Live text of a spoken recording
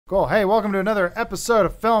Cool. Hey, welcome to another episode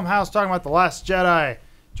of Funhaus talking about The Last Jedi.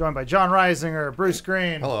 Joined by Jon Risinger, Bruce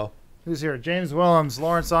Green. Hello. Who's here? James Willems,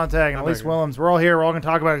 Lawrence Sontag, and Elise Willems. We're all here. We're all going to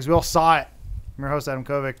talk about it because we all saw it. I'm your host, Adam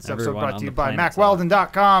Kovic. This episode brought to you by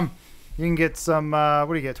MacWeldon.com. You can get some, what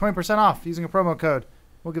do you get? 20% off using a promo code.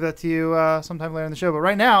 We'll give that to you sometime later in the show. But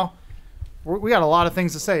right now, we got a lot of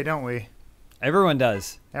things to say, don't we? Everyone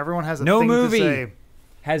does. Everyone has a no thing movie to say.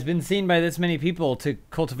 Has been seen by this many people to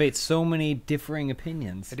cultivate so many differing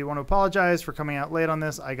opinions. I do want to apologize for coming out late on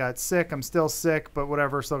this. I got sick. I'm still sick, but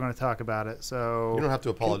whatever. Still going to talk about it. So you don't have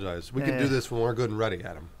to apologize. We can do this when we're good and ready,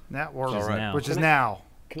 Adam. That works. All right. Which is now.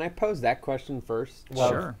 Can I pose that question first?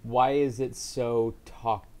 Sure. Why is it so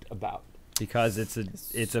talked about? Because it's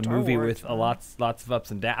a movie with lots of ups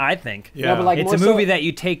and downs. I think. Yeah. No, but like it's a movie that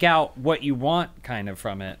you take out what you want kind of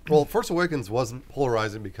from it. Well, Force Awakens wasn't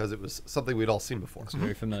polarizing because it was something we'd all seen before. It's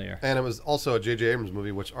very familiar. And it was also a J.J. Abrams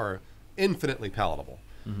movie, which are infinitely palatable.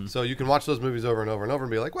 So you can watch those movies over and over and over and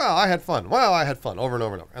be like, well, I had fun. Well, I had fun over and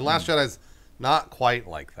over and over. And Last Jedi's not quite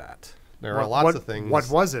like that. There are lots of things. What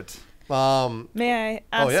was it? May I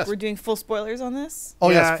ask, yes. we're doing full spoilers on this? Oh,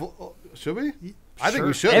 Yeah. yes. Should we? I think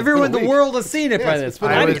we should. Everyone in the world has seen it by this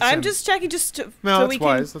point. I'm just checking so we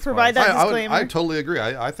can provide that disclaimer. I totally agree.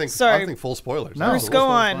 I think full spoilers. No, Bruce, go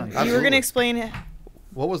on. Fine. You were going to explain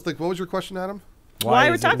What was your question, Adam?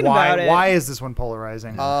 why we're talking about it. Why is this one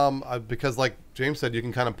polarizing? Because like James said, you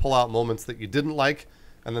can kind of pull out moments that you didn't like,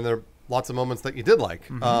 and then there are lots of moments that you did like.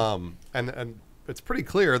 And it's pretty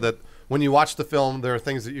clear that when you watch the film, there are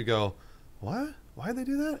things that you go, what? Why did they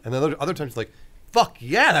do that? And then there are other times it's like, fuck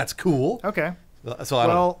yeah, that's cool. Okay. So I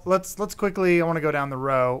don't know. let's quickly. I want to go down the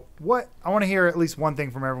row. I want to hear at least one thing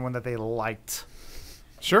from everyone that they liked.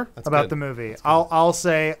 Sure. About the movie. I'll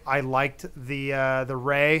say I liked the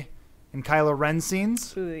Rey and Kylo Ren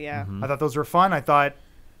scenes. Ooh, yeah. I thought those were fun. I thought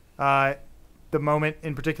the moment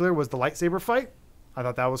in particular was the lightsaber fight. I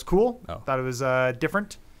thought that was cool. Thought it was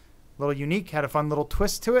different, a little unique, had a fun little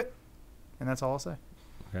twist to it, and that's all I'll say.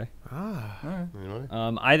 Okay. All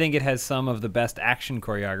right. I think it has some of the best action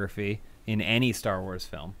choreography in any Star Wars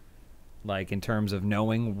film, like in terms of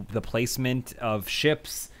knowing the placement of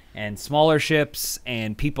ships and smaller ships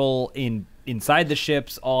and people inside the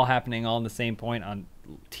ships all happening all in the same point on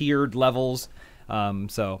tiered levels.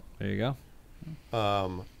 So there you go.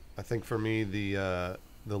 I think for me the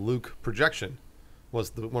Luke projection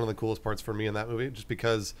was one of the coolest parts for me in that movie, just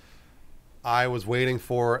because I was waiting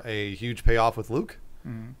for a huge payoff with Luke,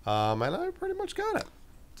 and I pretty much got it.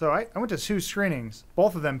 So I went to 2 screenings.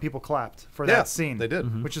 Both of them people clapped for that scene. They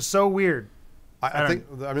did. Which is so weird. I think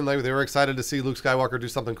like, they were excited to see Luke Skywalker do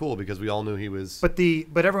something cool because we all knew he was. But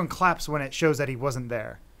everyone claps when it shows that he wasn't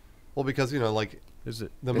there. Well, because is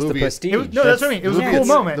it the It's movie. the prestige. That's what I mean. It was a cool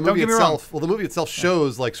moment. The Don't movie get me wrong. itself. Well, the movie itself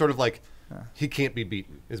shows he can't be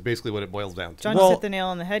beaten. Is basically what it boils down to. John just hit the nail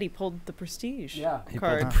on the head. He pulled the prestige He pulled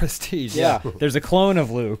card. the prestige. Yeah. There's a clone of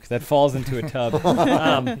Luke that falls into a tub.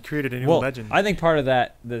 He created a new legend. I think part of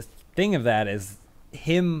that, the thing of that is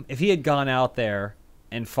him, if he had gone out there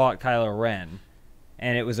and fought Kylo Ren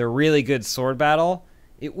and it was a really good sword battle,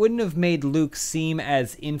 it wouldn't have made Luke seem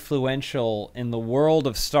as influential in the world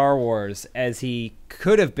of Star Wars as he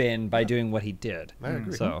could have been by doing what he did. I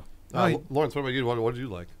agree. So, Lawrence, what about you? What did you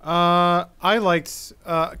like? I liked.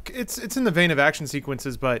 It's in the vein of action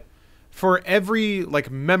sequences, but for every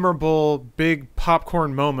memorable big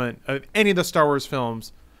popcorn moment of any of the Star Wars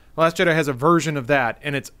films, Last Jedi has a version of that,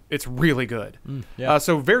 and it's really good.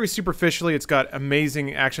 So very superficially, it's got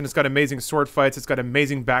amazing action. It's got amazing sword fights. It's got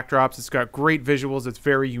amazing backdrops. It's got great visuals. It's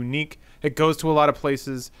very unique. It goes to a lot of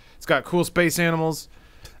places. It's got cool space animals.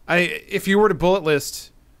 If you were to bullet list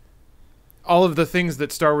all of the things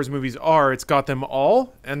that Star Wars movies are, it's got them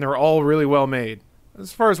all, and they're all really well made.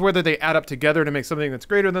 As far as whether they add up together to make something that's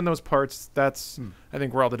greater than those parts, that's I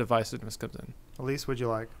think where all the divisiveness comes in. Elise, what'd you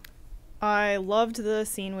like? I loved the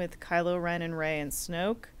scene with Kylo Ren and Rey and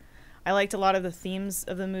Snoke. I liked a lot of the themes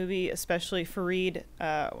of the movie, especially Fareed,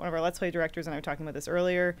 one of our Let's Play directors, and I were talking about this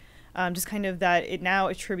earlier. Just kind of that it now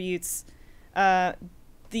attributes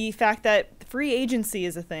the fact that free agency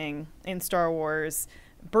is a thing in Star Wars.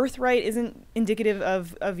 Birthright isn't indicative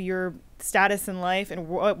of your status in life and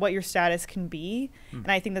what your status can be.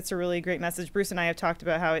 And I think that's a really great message. Bruce and I have talked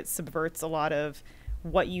about how it subverts a lot of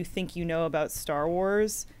what you think you know about Star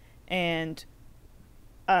Wars and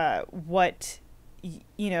what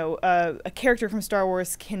a character from Star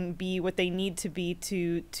Wars can be, what they need to be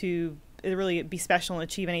to really be special and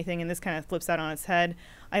achieve anything, and this kind of flips that on its head.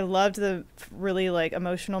 I loved the really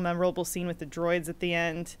emotional, memorable scene with the droids at the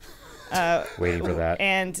end. Waiting for that.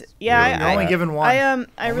 And yeah, You're only given one.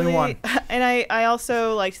 I really one. and I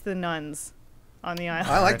also liked the nuns. on the island.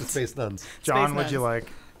 I like the space nuns. John, what'd you like?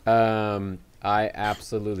 I'll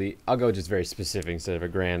go just very specific instead of a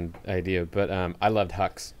grand idea, but I loved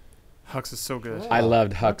Hux. Hux is so good. I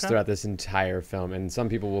loved Hux throughout this entire film, and some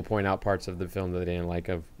people will point out parts of the film that they didn't like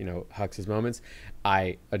of, Hux's moments.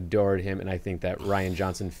 I adored him, and I think that Rian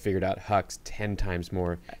Johnson figured out Hux 10 times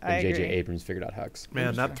more than J.J. Abrams figured out Hux.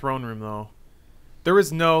 Man, that throne room, though. There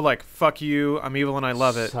was no, like, fuck you, I'm evil and I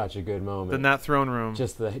love it. Such a good moment. Than that throne room.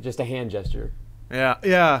 Just a hand gesture.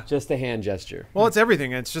 Yeah. Just a hand gesture. Well, it's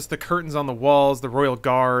everything. It's just the curtains on the walls, the royal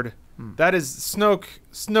guard. That is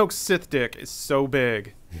Snoke's Sith dick is so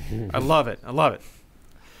big. I love it.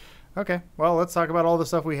 Okay, well, let's talk about all the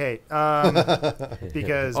stuff we hate.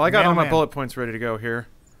 Because I got all my bullet points ready to go here.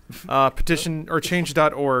 Petition or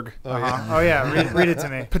change.org. Oh yeah, read it to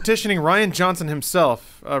me. Petitioning Rian Johnson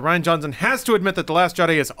himself. Rian Johnson has to admit that The Last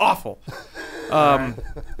Jedi is awful.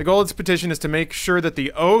 The goal of this petition is to make sure that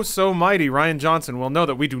the so mighty Rian Johnson will know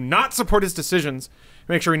that we do not support his decisions.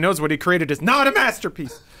 Make sure he knows what he created is not a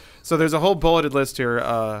masterpiece. So there's a whole bulleted list here.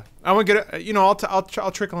 I want to get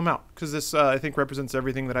I'll trickle them out because this I think represents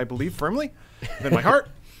everything that I believe firmly in my heart.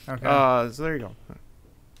 Okay. So there you go.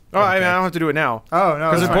 Oh, I mean, I don't have to do it now. Oh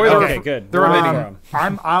no, because okay, good. They're amazing.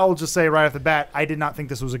 I'll just say right off the bat, I did not think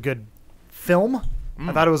this was a good film.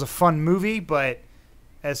 I thought it was a fun movie, but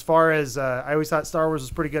as far as I always thought Star Wars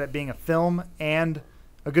was pretty good at being a film and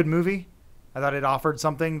a good movie. I thought it offered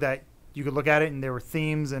something that you could look at it and there were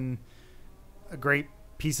themes and great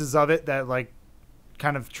pieces of it that like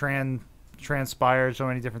kind of transpired so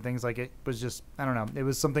many different things. Like it was just, I don't know, it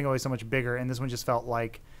was something always so much bigger, and this one just felt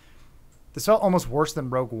almost worse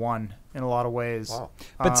than Rogue One in a lot of ways. Wow.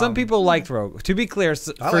 But some people liked Rogue. To be clear,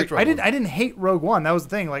 I didn't hate Rogue One. That was the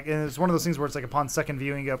thing. Like, and it's one of those things where it's like upon second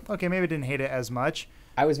viewing, you go, okay, maybe I didn't hate it as much.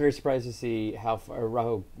 I was very surprised to see how far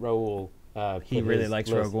Raul. He really likes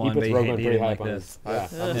Rogue One, but he Rogue hated pretty high up on this.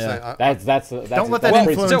 That's don't let that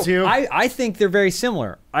influence you. I think they're very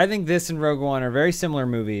similar. I think this and Rogue One are very similar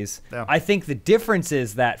movies. Yeah. I think the difference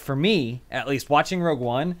is that for me, at least watching Rogue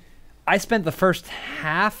One, I spent the first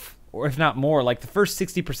half, or if not more, like the first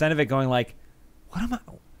 60% of it going like,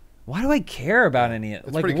 why do I care about any of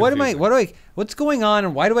it? Like, what's going on,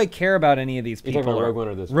 and why do I care about any of these people? You're talking about Rogue One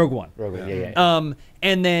or this Rogue One. Rogue One,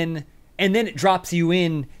 yeah. And then it drops you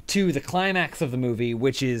in to the climax of the movie,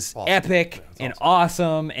 which is awesome. epic and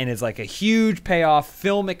awesome, and is like a huge payoff,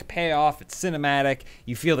 filmic payoff. It's cinematic.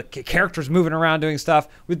 You feel the characters moving around doing stuff,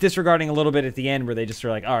 with disregarding a little bit at the end where they just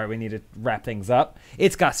are like, all right, we need to wrap things up.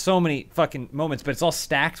 It's got so many fucking moments, but it's all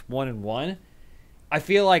stacked one in one. I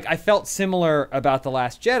feel like I felt similar about The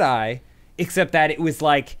Last Jedi, except that it was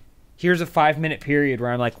like, here's a 5-minute period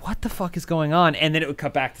where I'm like, what the fuck is going on? And then it would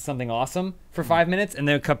cut back to something awesome for 5 minutes, and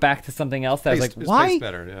then it would cut back to something else that I was like, why?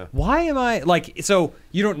 Better, yeah. Why am I like? So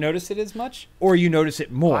you don't notice it as much, or you notice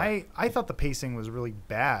it more? I thought the pacing was really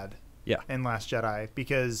bad. Yeah. In Last Jedi,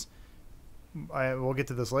 because we'll get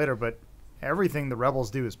to this later, but everything the rebels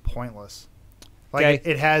do is pointless. Like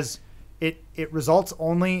it results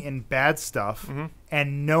only in bad stuff,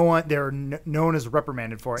 and no one is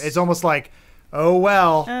reprimanded for it. It's almost like, oh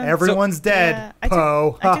well, everyone's dead. Yeah,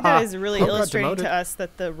 Poe. I think that is really illustrating to us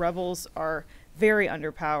that the rebels are very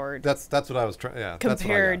underpowered. That's what I was trying. Yeah,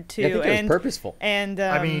 compared to, I think it was purposeful. And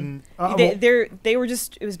I mean, they were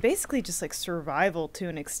just. It was basically just like survival to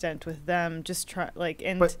an extent with them. Just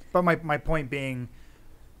But my point being,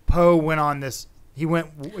 Poe went on this. He went.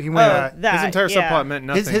 His entire subplot meant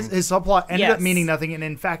nothing. His subplot ended up meaning nothing, and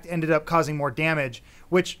in fact ended up causing more damage,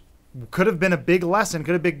 which could have been a big lesson.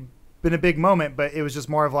 Could have been a big moment, but it was just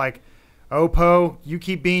more of like, oh, Poe, you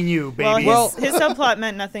keep being you, baby. Well, his subplot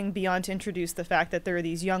meant nothing beyond to introduce the fact that there are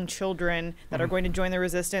these young children that are going to join the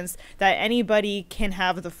Resistance, that anybody can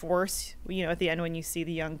have the Force. You know, at the end when you see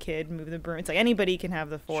the young kid move the broom, it's like anybody can have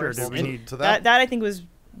the Force. Sure, that I think was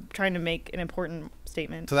trying to make an important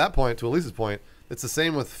statement. To that point, to Elise's point, it's the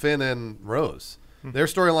same with Finn and Rose. Their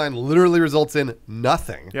storyline literally results in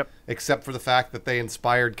nothing, except for the fact that they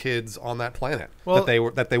inspired kids on that planet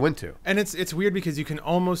that they went to. And it's weird because you can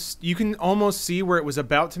almost see where it was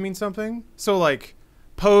about to mean something. So like,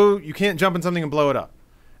 Poe, you can't jump in something and blow it up.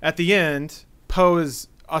 At the end, Poe is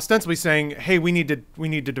ostensibly saying, "Hey, we need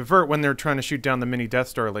to divert," when they're trying to shoot down the mini Death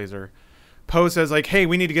Star laser. Poe says like, "Hey,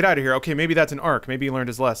 we need to get out of here." Okay, maybe that's an arc. Maybe he learned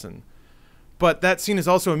his lesson. But that scene is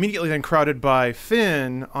also immediately then crowded by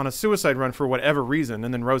Finn on a suicide run for whatever reason,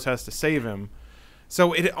 and then Rose has to save him.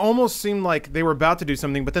 So it almost seemed like they were about to do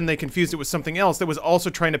something, but then they confused it with something else that was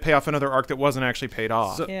also trying to pay off another arc that wasn't actually paid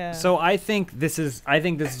off. So I think this is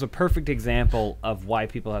a perfect example of why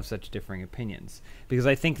people have such differing opinions, because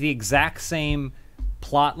I think the exact same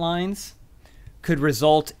plot lines could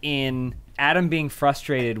result in Adam being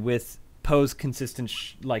frustrated with Poe's consistent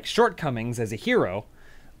shortcomings as a hero,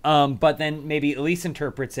 but then maybe Elise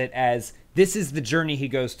interprets it as this is the journey he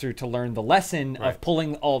goes through to learn the lesson of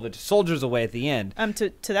pulling all the soldiers away at the end.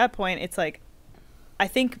 To that point, it's like, I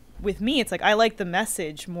think with me, it's like I like the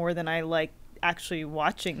message more than I like actually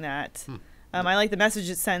watching that. I like the message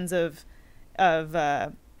it sends of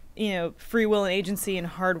free will and agency and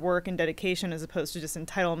hard work and dedication, as opposed to just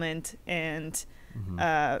entitlement and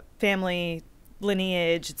family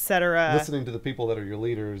lineage, etc. Listening to the people that are your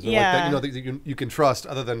leaders, or like that, that you can trust,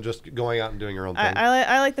 other than just going out and doing your own thing.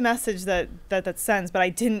 I like the message that sends, but I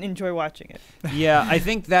didn't enjoy watching it. Yeah, I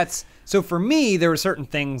think that's so. For me, there were certain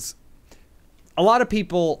things. A lot of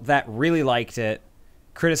people that really liked it,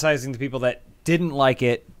 criticizing the people that didn't like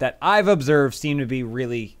it, that I've observed seem to be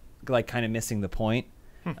really like kind of missing the point.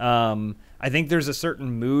 I think there's a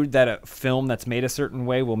certain mood that a film that's made a certain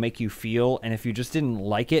way will make you feel, and if you just didn't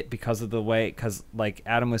like it because of the way, because like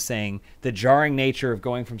Adam was saying, the jarring nature of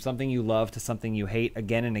going from something you love to something you hate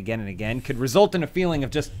again and again and again could result in a feeling of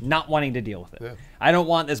just not wanting to deal with it. I don't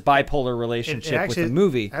want this bipolar relationship with the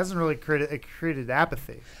movie. It hasn't really created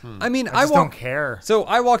apathy. I mean, I just don't care. So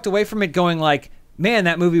I walked away from it going like, man,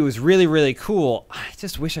 that movie was really, really cool. I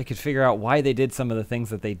just wish I could figure out why they did some of the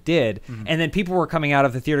things that they did. And then people were coming out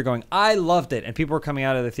of the theater going, I loved it. And people were coming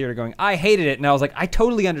out of the theater going, I hated it. And I was like, I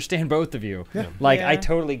totally understand both of you. I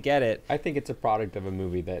totally get it. I think it's a product of a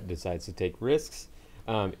movie that decides to take risks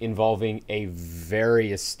involving a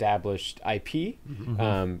very established IP,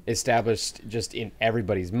 established just in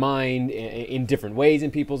everybody's mind, in different ways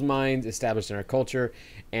in people's minds, established in our culture.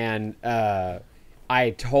 And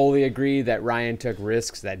I totally agree that Ryan took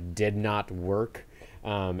risks that did not work,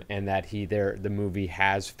 and that the movie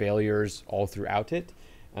has failures all throughout it.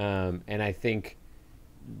 And I think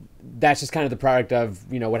that's just kind of the product of,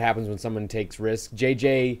 what happens when someone takes risks.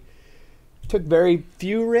 JJ took very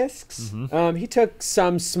few risks. He took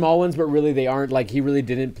some small ones, but really they aren't, like, he really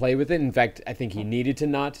didn't play with it. In fact, I think he needed to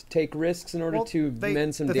not take risks in order to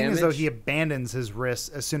mend some damage. The thing is, though, he abandons his risks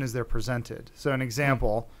as soon as they're presented. So an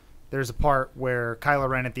example... There's a part where Kylo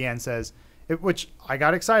Ren at the end says, which I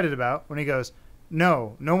got excited about, when he goes,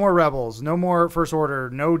 no more rebels, no more First Order,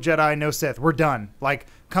 no Jedi, no Sith. We're done. Like,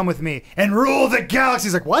 come with me and rule the galaxy.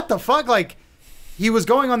 He's like, what the fuck? Like, he was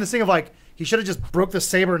going on this thing of like, he should have just broke the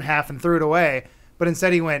saber in half and threw it away. But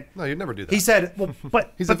instead he went, no, you'd never do that. He said, well,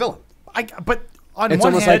 but he's a villain. But on it's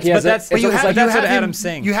one almost hand, like that's what Adam's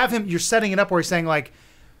saying. You have him, you're setting it up where he's saying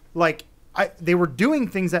they were doing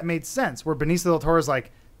things that made sense, where Benicio del Toro's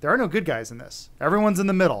like, there are no good guys in this. Everyone's in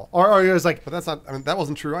the middle. Or it was like, but that's not. I mean, that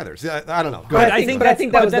wasn't true either. See, I don't know. I think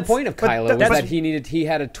that was the point of Kylo, was that he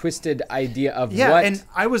had a twisted idea of what. Yeah, and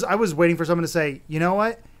I was waiting for someone to say, you know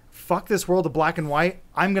what? Fuck this world of black and white.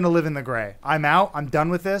 I'm gonna live in the gray. I'm out. I'm done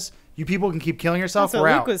with this. You people can keep killing yourself. That's We're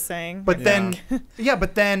what out. Luke was saying. But then,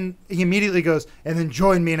 but then he immediately goes, and then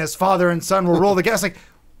join me, and his father and son will roll the gas. Like,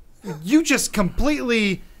 you just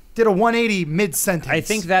completely did a 180 mid sentence. I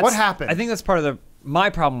think that's what happened. I think that's part of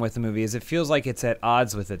my problem with the movie is it feels like it's at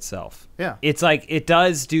odds with itself. Yeah. It's like it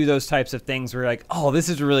does do those types of things where you're like, oh, this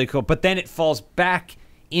is really cool. But then it falls back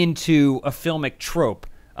into a filmic trope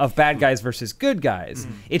of bad guys versus good guys.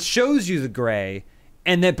 It shows you the gray,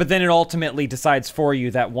 but then it ultimately decides for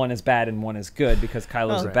you that one is bad and one is good because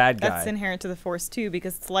Kylo's a bad guy. That's inherent to the Force too,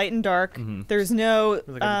 because it's light and dark. There's no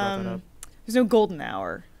golden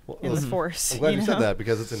hour. In the Force. I'm glad you said that,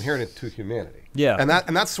 because it's inherent to humanity. Yeah. And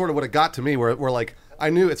that's sort of what it got to me, where like, I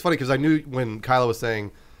knew, it's funny because I knew when Kylo was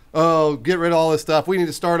saying, oh, get rid of all this stuff, we need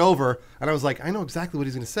to start over. And I was like, I know exactly what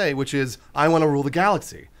he's going to say, which is, I want to rule the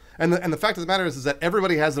galaxy. And the fact of the matter is that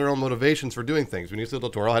everybody has their own motivations for doing things. Benicio del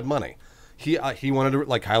Toro had money. He wanted to,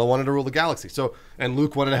 like, Kylo wanted to rule the galaxy. So, and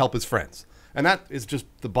Luke wanted to help his friends. And that is just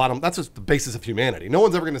that's just the basis of humanity. No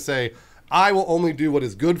one's ever going to say, I will only do what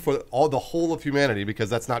is good for the whole of humanity, because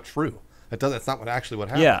that's not true. That's not what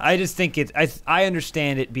happened. Yeah, I just think I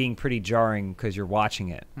understand it being pretty jarring because you're watching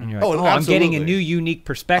it and you're like, I'm absolutely. getting a new unique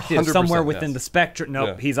perspective somewhere within the spectrum.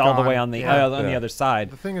 Nope, he's all the way on the other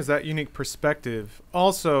side. The thing is that unique perspective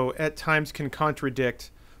also at times can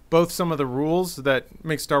contradict both some of the rules that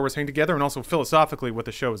make Star Wars hang together and also philosophically what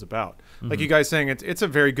the show is about. Like you guys saying, it's a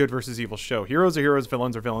very good versus evil show. Heroes are heroes,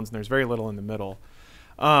 villains are villains, and there's very little in the middle.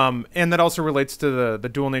 And that also relates to the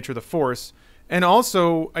dual nature of the Force. And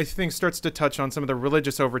also, I think, starts to touch on some of the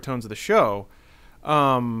religious overtones of the show.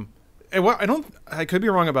 I could be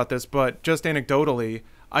wrong about this, but just anecdotally,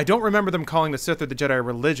 I don't remember them calling the Sith or the Jedi a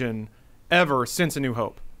religion ever since A New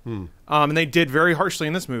Hope. And they did very harshly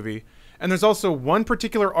in this movie. And there's also one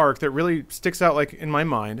particular arc that really sticks out, like, in my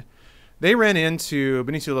mind. They ran into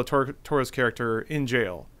Benicio del Toro's character in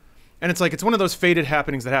jail. And it's like, it's one of those fated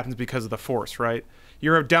happenings that happens because of the Force, right?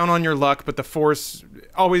 You're down on your luck, but the Force,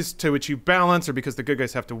 always to achieve balance or because the good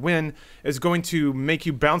guys have to win, is going to make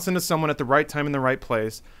you bounce into someone at the right time in the right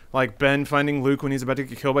place, like Ben finding Luke when he's about to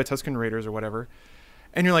get killed by Tusken Raiders or whatever.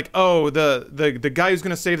 And you're like, oh, the guy who's going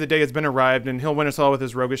to save the day has been arrived, and he'll win us all with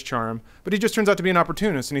his roguish charm. But he just turns out to be an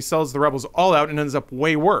opportunist, and he sells the rebels all out and ends up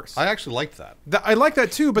way worse. I actually liked that. I like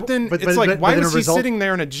that too, but then why was he sitting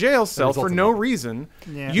there in a jail cell for no reason?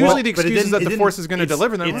 Yeah. Usually the excuse is that the Force is going to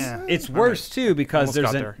deliver them. It's worse too because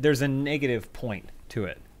there's a negative point to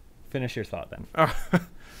it. Finish your thought then.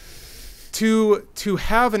 To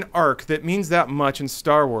have an arc that means that much in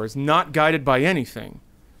Star Wars, not guided by anything,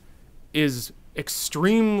 is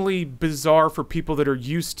extremely bizarre for people that are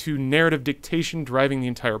used to narrative dictation driving the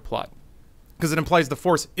entire plot, because it implies the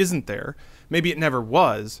Force isn't there. Maybe it never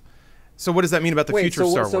was. So what does that mean about the future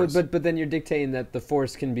of Star Wars? But then you're dictating that the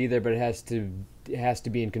Force can be there, but it has to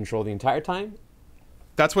be in control the entire time.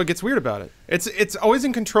 That's what gets weird about it. It's always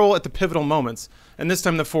in control at the pivotal moments, and this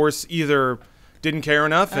time the Force either didn't care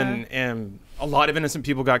enough and a lot of innocent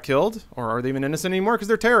people got killed, or are they even innocent anymore because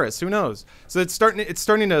they're terrorists? Who knows? So it's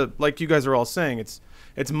starting to, like you guys are all saying,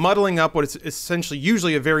 it's muddling up what is essentially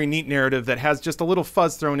usually a very neat narrative that has just a little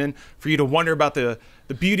fuzz thrown in for you to wonder about the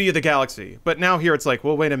beauty of the galaxy. But now here it's like,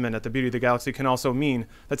 well, wait a minute, the beauty of the galaxy can also mean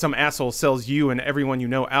that some asshole sells you and everyone you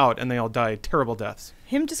know out, and they all die terrible deaths.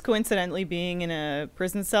 Him just coincidentally being in a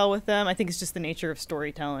prison cell with them, I think it's just the nature of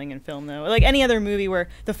storytelling and film, though. Like any other movie where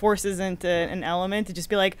the Force isn't an element, to just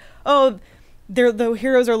be like, oh, the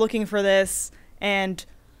heroes are looking for this, and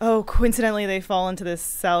oh, coincidentally they fall into this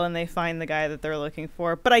cell and they find the guy that they're looking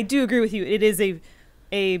for. But I do agree with you. It is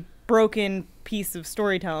a broken piece of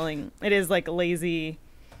storytelling. It is like lazy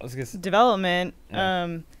development.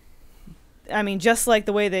 Yeah. I mean, just like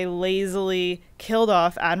the way they lazily killed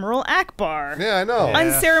off Admiral Akbar. Yeah, I know.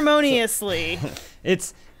 Unceremoniously. I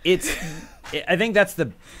think that's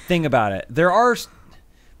the thing about it. There are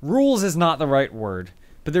rules is not the right word,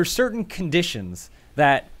 but there's certain conditions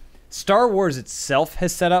that Star Wars itself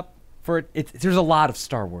has set up for it. There's a lot of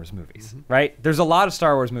Star Wars movies, right? There's a lot of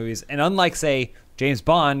Star Wars movies, and unlike, say, James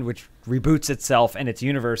Bond, which reboots itself and its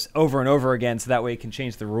universe over and over again so that way it can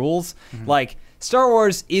change the rules, like Star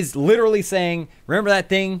Wars is literally saying, remember that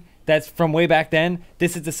thing that's from way back then?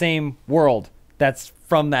 This is the same world that's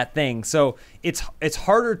from that thing. So it's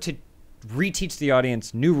harder to reteach the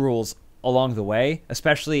audience new rules along the way,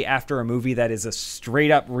 especially after a movie that is a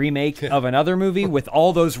straight up remake of another movie with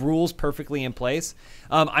all those rules perfectly in place.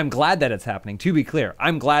 I'm glad that it's happening, to be clear.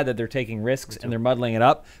 I'm glad that they're taking risks and they're muddling it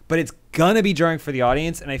up, but it's gonna be jarring for the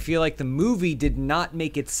audience, and I feel like the movie did not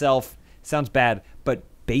make itself, sounds bad, but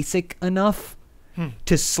basic enough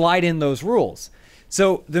to slide in those rules.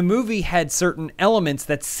 So the movie had certain elements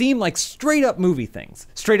that seem like straight up movie things,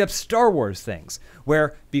 straight up Star Wars things,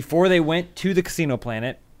 where before they went to the casino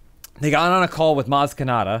planet, they got on a call with Maz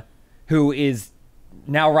Kanata, who is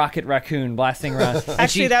now Rocket Raccoon blasting around.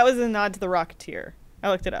 Actually, that was a nod to the Rocketeer. I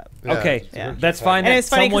looked it up. Yeah, okay, yeah. That's fine. And it's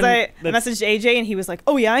funny because I messaged AJ and he was like,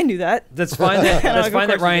 "Oh yeah, I knew that." That's fine. That's fine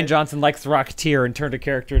that Rian Johnson likes the Rocketeer and turned a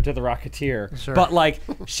character to the Rocketeer. Sure. But like,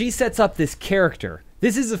 she sets up this character.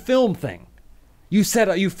 This is a film thing. You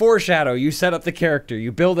foreshadow. You set up the character.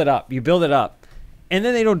 You build it up. And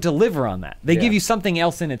then they don't deliver on that. They give you something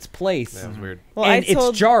else in its place. Yeah, it was weird. Well, and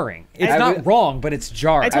it's jarring. It's not wrong, but it's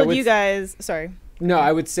jarring. I told you guys. Sorry. No,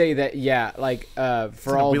 I would say that, yeah, like,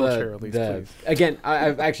 for all wheelchair, at least, please. Again,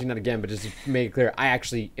 I've actually, not again, but just to make it clear, I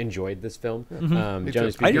actually enjoyed this film.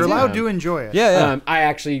 Generally speaking. You're allowed to enjoy it. Yeah. I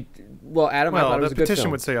actually, Adam, I thought it was a good film. The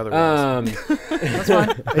petition would say otherwise. That's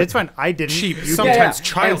fine. It's fine. I didn't. Cheap, sometimes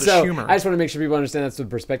childish humor. I just want to make sure people understand that's the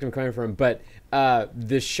perspective I'm coming from. But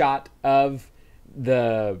the shot of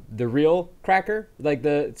the real cracker, like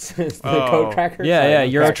the code cracker. Yeah,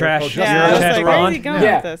 Eurotrash. Yeah, where are you going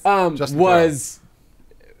with this? Was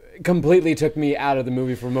completely took me out of the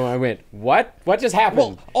movie for a moment. I went, what? What just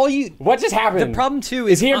happened? What just happened? The problem too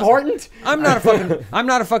is he important? I'm not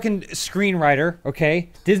a fucking screenwriter, okay?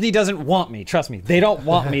 Disney doesn't want me. Trust me. They don't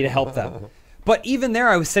want me to help them. But even there,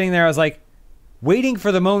 I was sitting there, I was like, waiting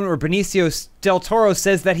for the moment where Benicio del Toro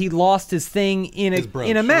says that he lost his thing in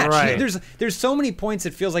a match. Right. There's so many points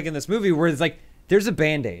it feels like in this movie where it's like there's a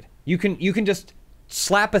Band-Aid. You can just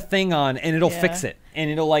slap a thing on and it'll fix it, and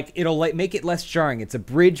it'll make it less jarring. It's a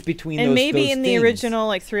bridge between and those maybe those in things. the original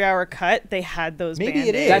 3-hour cut they had those maybe Band-Aids.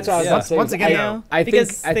 it is. That's what I was about to say. Once again,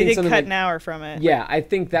 because they did cut like, an hour from it. Yeah, I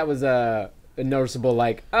think that was a noticeable,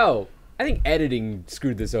 like, I think editing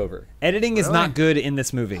screwed this over. Editing is not good in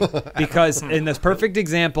this movie because in this perfect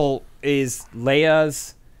example is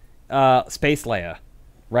Leia's Space Leia.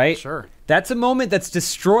 right? Sure. That's a moment that's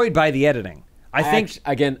destroyed by the editing. I think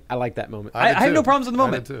again, I like that moment. I have no problems with the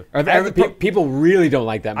moment. I did too. People really don't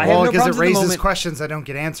like that moment. have Well, no because problems it with the raises moment. questions that don't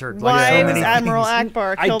get answered. Why so was many Admiral things.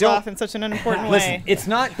 Akbar I killed don't- off in such an unimportant Listen, way? it's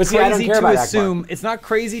not But see, I don't crazy care to about Akbar. assume. It's not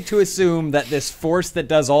crazy to assume that this force that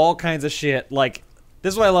does all kinds of shit. Like,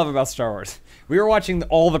 this is what I love about Star Wars. We were watching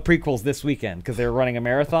all the prequels this weekend because they were running a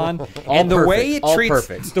marathon, and the way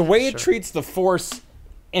it treats the force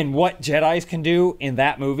and what Jedis can do in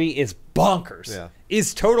that movie is bonkers. Yeah.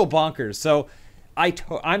 Is total bonkers. So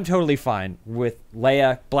I'm totally fine with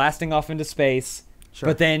Leia blasting off into space,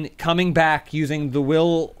 but then coming back using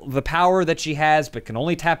the power that she has, but can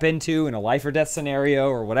only tap into in a life or death scenario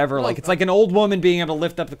or whatever. Well, like it's like an old woman being able to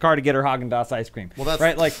lift up the car to get her Haagen-Dazs ice cream. Well, that's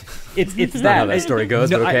right. Like it's not that. how that story goes,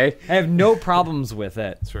 but okay. I have no problems with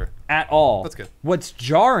it. Sure. At all. That's good. What's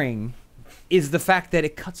jarring is the fact that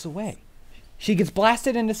it cuts away. She gets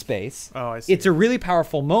blasted into space. Oh, I see. It's a really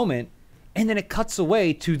powerful moment, and then it cuts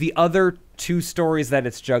away to the other two stories that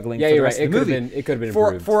it's juggling for the rest of the movie. It could have been for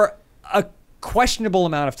improved. for a questionable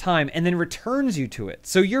amount of time, and then returns you to it.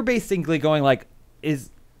 So you're basically going like,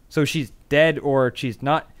 so she's dead or she's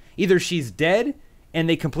not. Either she's dead and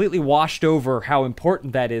they completely washed over how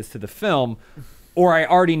important that is to the film, or I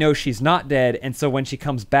already know she's not dead, and so when she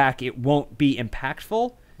comes back, it won't be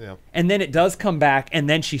impactful. Yeah. And then it does come back, and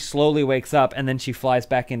then she slowly wakes up, and then she flies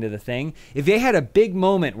back into the thing. If they had a big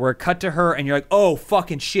moment where it cut to her, and you're like, oh,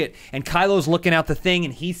 fucking shit, and Kylo's looking out the thing,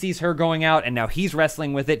 and he sees her going out, and now he's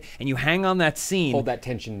wrestling with it, and you hang on that scene. Hold that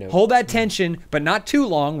tension note. Hold that tension, but not too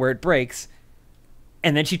long where it breaks,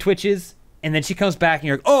 and then she twitches, and then she comes back, and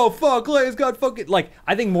you're like, oh, fuck, Leia's got fucking... Like,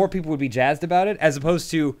 I think more people would be jazzed about it, as opposed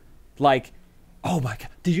to, like... Oh my god!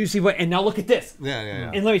 Did you see what? And now look at this. Yeah.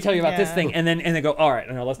 And let me tell you about this Yeah. thing. And then they go, all right,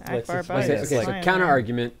 no, let's Akbar just bias. Okay, It's so fine. counter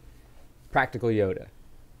argument, practical Yoda.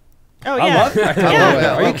 Oh I yeah. love Practical Yeah.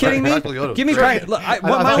 Yoda. Are you kidding me? Practical Yoda. Give me Great. Practical. I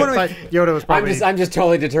thought Yoda was probably. I'm just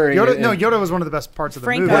totally deterring. Yoda, it. no, Yoda was one of the best parts of the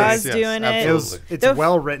Frank movie. Oz Yes, doing it. absolutely. It's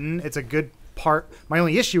well written. It's a good part. My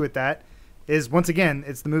only issue with that is, once again,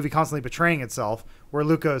 it's the movie constantly betraying itself, where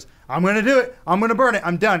Luke goes, I'm going to do it. I'm going to burn it.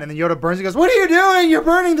 I'm done. And then Yoda burns. He goes, what are you doing? You're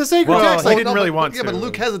burning the sacred Well, text. he Like, didn't really want Yeah, to. but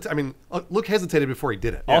Luke hesitated. I mean, Luke hesitated before he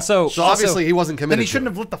did it. Also, So obviously he wasn't committed. then he shouldn't to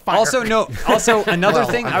have it. lit the fire. Also, another Well,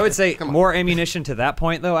 thing I I mean, would say, come on. more ammunition to that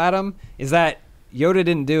point, though, Adam, is that Yoda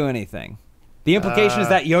didn't do anything. The implication is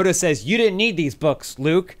that Yoda says, you didn't need these books,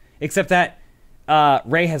 Luke, except that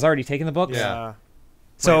Rey has already taken the books. Yeah.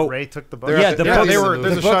 So Ray took the book. Yeah, the books, they were-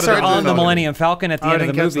 there's the a shot books of are them on doing the that. Millennium Falcon at the I end of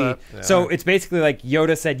the didn't catch movie. that. So it's basically like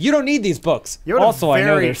Yoda said, you don't need these books. Yoda Also, I know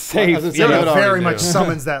very- they're safe. I was you gonna know? say, Yoda Yoda very already much knew.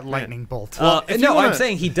 summons that lightning bolt. if No, you wanna- I'm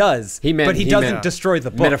saying he does. He meant- but he he doesn't meant destroy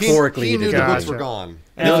the book. metaphorically. He knew the Gotcha. books were gone.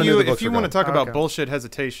 And He if knew you the books were want to gone. talk about Okay. bullshit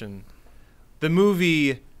hesitation, the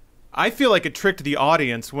movie, I feel like it tricked the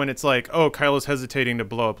audience when it's like, oh, Kylo's hesitating to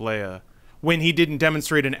blow up Leia, when he didn't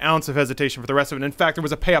demonstrate an ounce of hesitation for the rest of it. In fact, there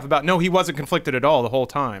was a payoff about, no, he wasn't conflicted at all the whole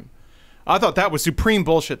time. I thought that was supreme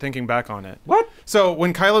bullshit thinking back on it. What? So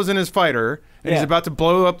when Kylo's in his fighter and he's Yeah. about to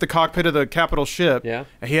blow up the cockpit of the capital ship, Yeah.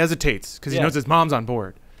 he hesitates because he Yeah. knows his mom's on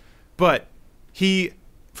board. But he,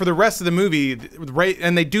 for the rest of the movie, Rey,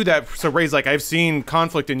 and they do that, so Rey's like, I've seen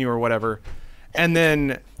conflict in you or whatever. And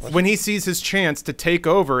then when he sees his chance to take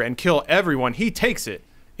over and kill everyone, he takes it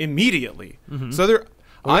immediately. So there,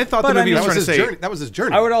 I thought the but I movie mean- was That trying was to his say, journey. That was his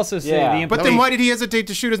journey. I would also say Yeah. the but implication. then why did he hesitate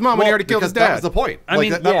to shoot his mom when he already killed his Because that dad? was the point. I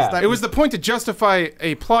mean, It was the point to justify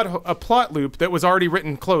a plot loop that was already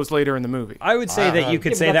written closed later in the movie. I would say that you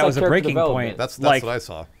could Yeah, say but that that's was a like character breaking development. point. That's like, what I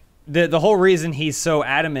saw. the whole reason he's so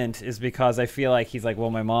adamant is because I feel like he's like,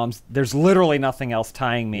 well, my mom's, there's literally nothing else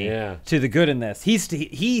tying me Yeah. to the good in this.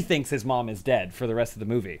 He thinks his mom is dead for the rest of the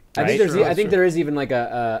movie. I Right? think there's. Sure, I think there is even like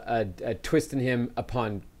a twist in him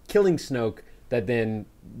upon killing Snoke that then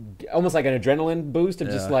almost like an adrenaline boost of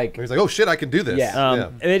just like He's like, oh shit, I can do this. Yeah.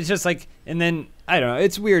 It's just like, and then I don't know.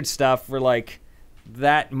 It's weird stuff where like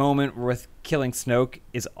that moment with killing Snoke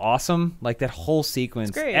is awesome. Like that whole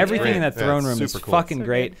sequence, great, everything yeah. in that Yeah, throne it's room is super cool. fucking So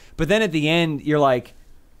great. good. But then at the end, you're like,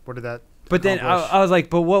 What did that but then accomplish? I was like,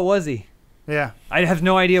 but what was he? Yeah. I have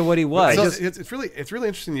no idea what he was. So it's really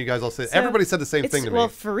interesting. You guys all say So everybody said the same thing to me. Well,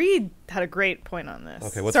 Fareed had a great point on this.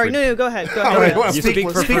 Okay, what's Sorry, Fareed? no, go ahead. Go Oh, ahead. wait, what- You speak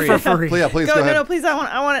for free. Yeah, please Go, go no, ahead. no, please. I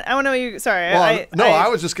want to know you. Sorry. Well, I I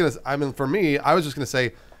was just gonna. I mean, for me, I was just gonna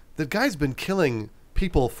say the guy's been killing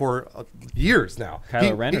people for years now.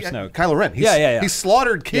 Kylo Ren or Snoke? Kylo Ren. Yeah. He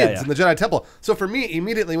slaughtered kids Yeah. in the Jedi Temple. So for me,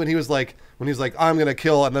 immediately when he was like, I'm gonna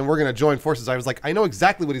kill and then we're gonna join forces, I was like, I know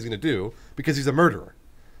exactly what he's gonna do because he's a murderer.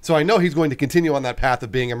 So I know he's going to continue on that path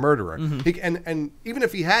of being a murderer. Mm-hmm. And even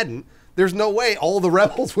if he hadn't, there's no way all the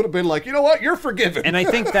rebels would have been like, you know what, you're forgiven. And I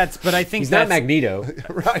think that's, but I think He's that's not Magneto.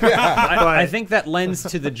 Right, yeah. I think that lends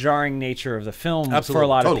to the jarring nature of the film for a Absolutely,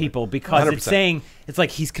 lot of totally. people because 100%. it's saying it's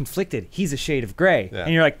like he's conflicted. He's a shade of gray, Yeah.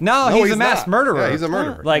 and you're like, no, No, he's a mass not. murderer. Yeah, he's a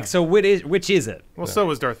murderer. Like, so which is it? Well, so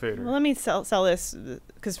was Darth Vader. Well, let me sell this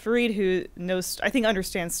because Fareed, who knows, I think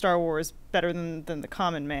understands Star Wars better than the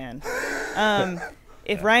common man.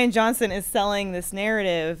 If Rian Johnson is selling this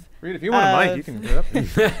narrative, Reed, if you want a mic, you can get up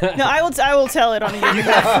there. no, I will tell it on your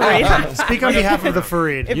behalf, Fareed. Speak on behalf of the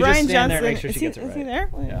Fareed. If You just Rian stand there Johnson and make sure is, she he, gets it is he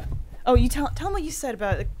right. there? Yeah. Oh, you tell him what you said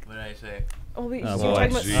about. What did I say? Oh, wait, Oh, you were boy.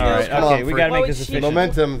 talking about Jeez. All right, Come okay, on, we Fred. got to What make would this she- efficient.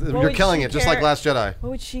 Momentum. What You're would killing she it, just like care- Last Jedi. What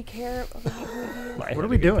would she care about? What are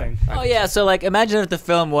we doing? Oh yeah, so like imagine if the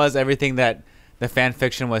film was everything that the fan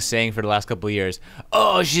fiction was saying for the last couple of years.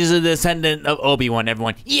 Oh, she's a descendant of Obi-Wan.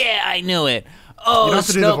 Everyone, yeah, I knew it. You Oh, don't have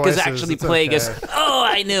to do the Snoke is voices, actually it's Plagueis. okay. Oh,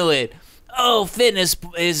 I knew it. Oh, Finn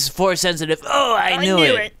is force sensitive. Oh, I knew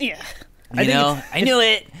it. Yeah. You know, I knew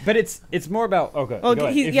it. But it's more about okay. Well, go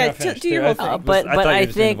ahead. he's- If yeah, you're not finished. do your whole thing. But thought you I were just doing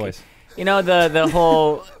the think voice. you know the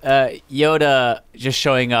whole Yoda just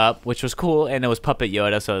showing up, which was cool, and it was puppet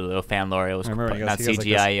Yoda, so the little fan lore. It was I remember he not goes like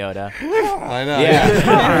CGI Yoda. I know.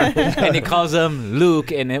 Yeah, and he calls him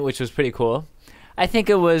Luke in it, which was pretty cool. I think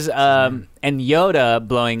it was and Yoda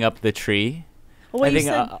blowing up the tree. Well, I you think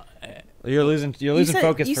said, You're losing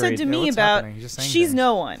focus. you said Fareed. to Yeah, me what's about happening? He's just saying she's things.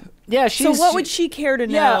 no one. yeah, So what would she care to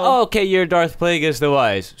know? Yeah, oh, okay, you're Darth Plagueis the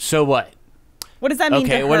Wise. So what? What does that mean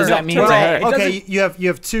Okay, to what her? does that mean To to Rey? her? Okay, you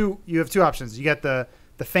have two options. You got the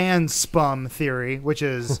fan spum theory, which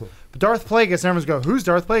is Darth Plagueis. And everyone's go, who's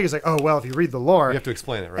Darth Plagueis? Like, oh well, if you read the lore, You have to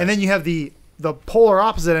explain it, right? and then you have the polar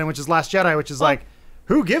opposite end, which is Last Jedi, which is like,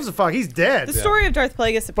 who gives a fuck? He's dead. The story of Darth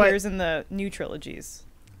Plagueis appears in the new trilogies.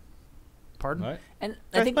 Pardon? What? And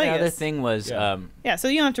I Darth think the other Plagueis. thing was Yeah. Yeah, so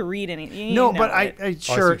you don't have to read any. You No, know but it. I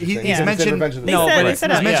sure what you're he's saying. He mentioned. Revenge of the They Sith. said- but they said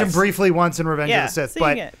He's it, mentioned yes. briefly once in Revenge Yeah, of the Sith, so but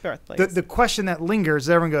you get Darth Plagueis. the question that lingers,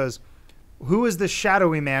 everyone goes, who is this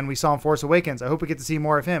shadowy man we saw in Force Awakens? I hope we get to see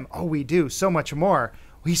more of him. Oh, we do. So much more.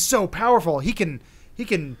 He's so powerful. He can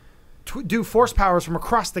do force powers from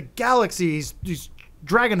across the galaxy. He's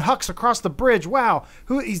dragging Hux across the bridge. Wow.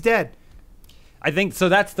 He's dead. I think so.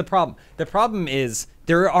 That's the problem. The problem is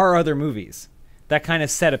there are other movies that kind of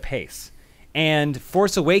set a pace, and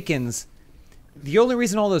Force Awakens. The only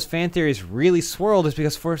reason all those fan theories really swirled is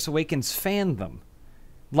because Force Awakens fanned them.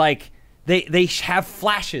 Like they have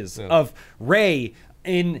flashes of Rey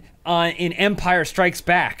in Empire Strikes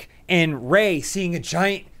Back and Rey seeing a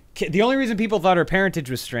giant. The only reason people thought her parentage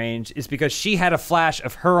was strange is because she had a flash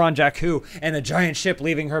of her on Jakku and a giant ship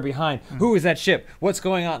leaving her behind. Who is that ship? What's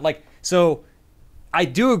going on? Like so. I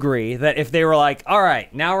do agree that if they were like, all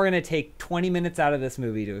right, now we're going to take 20 minutes out of this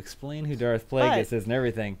movie to explain who Darth Plagueis is and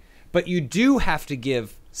everything, but you do have to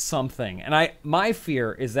give something. And my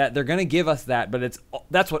fear is that they're going to give us that, but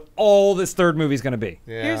that's what all this third movie is going to be.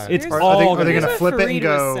 Yeah. It's here's- all are they here's gonna what flip it and Fareed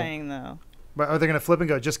go- was saying, though. But are they going to flip and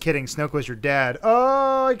go, just kidding, Snoke was your dad.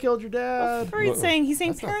 Oh, I killed your dad. Fareed's saying he's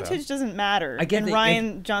saying That's not bad. parentage doesn't matter I get in that-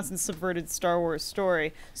 Rian Johnson's subverted Star Wars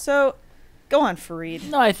story. So, go on, Fareed.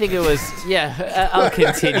 No, I think it was. Yeah, I'll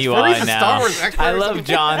continue Fareed's on a now. Star Wars expert I or love something.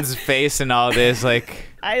 John's face and all this. Like,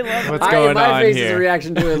 I love What's it. going my on face is here? a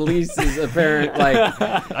reaction to Elise's apparent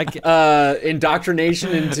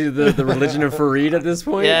indoctrination into the religion of Fareed at this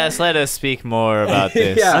point. yes, let us speak more about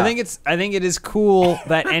this. Yeah. I think it is cool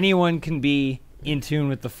that anyone can be in tune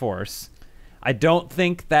with the Force. I don't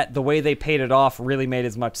think that the way they paid it off really made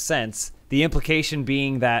as much sense. The implication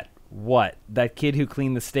being that that kid who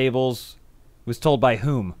cleaned the stables was told by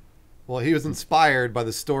whom? Well, he was inspired by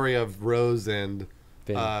the story of Rose and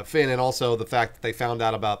Finn, and also the fact that they found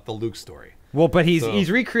out about the Luke story. Well, but he's So-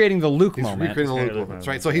 recreating the Luke He's moment. recreating the Luke moment. That's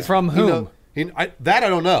right. So he's From whom? That I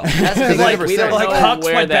don't know. That's because they like, never we say. don't Like know Hux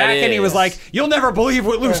where went that back and he was is. like, "You'll never believe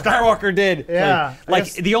what Luke Skywalker did." Yeah, I like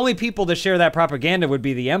guess- the only people to share that propaganda would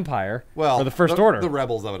be the Empire Well, or the First Order. the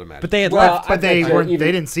rebels, I would imagine. But they had Well, left. But they I bet weren't. even-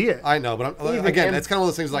 They didn't see it. I know, but again, it's kind of one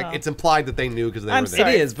of those things like it's implied that they knew because they I'm were there.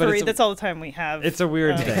 sorry, It is, but Fareed, it's a- that's all the time we have. It's a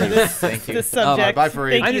weird for thing. this, Thank you. this subject. bye, Fareed.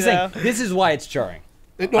 Thank I'm you, just saying though. this is why it's jarring.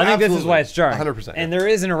 No, I think this is absolutely. why it's jarring. 100%. And there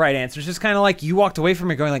isn't a right answer. It's just kind of like you walked away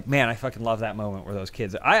from it going like, man, I fucking love that moment where those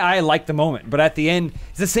kids. I like the moment, but at the end,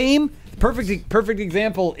 it's the same. Perfect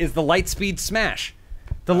example is the Lightspeed smash.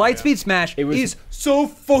 The Lightspeed Smash It was- is so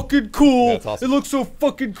fucking cool. Yeah, it's awesome. It looks so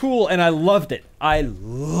fucking cool, and I loved it. And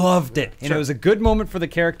it was a good moment for the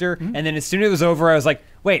character. And then as soon as it was over, I was like,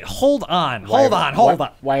 wait, hold on.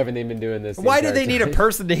 Why haven't they been doing this? the Why do entire they need a time?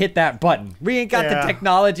 person to hit that button? We ain't got Yeah. the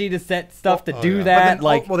technology to set stuff to do yeah. that.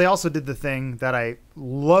 But then, well, they also did the thing that I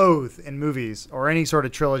loathe in movies or any sort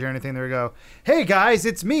of trilogy or anything. They go, "Hey guys,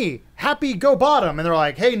 it's me, Happy Go Bottom," and they're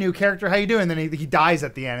like, "Hey, new character, how you doing?" And then he dies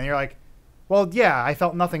at the end, and you're like, "Well, yeah, I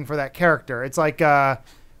felt nothing for that character." It's like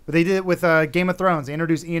they did it with Game of Thrones. They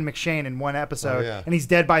introduced Ian McShane in one episode, and he's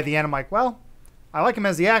dead by the end. I'm like, well, I like him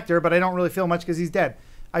as the actor, but I don't really feel much because he's dead.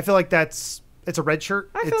 I feel like it's a red shirt.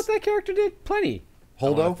 I felt that character did plenty. I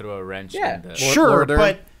wanna Holdo? throw a wrench. Yeah. in the- Sure, Laura Dern?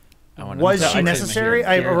 but I wanna- was I she didn't necessary? hear-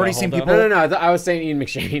 I've hear already about seen Holdo. people. No. I was saying Ian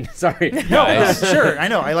McShane. Sorry. No, Guys. sure, I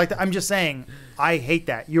know. I like that. I'm just saying, I hate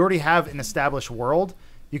that. You already have an established world.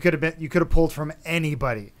 You could have pulled from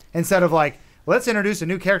anybody instead of like, let's introduce a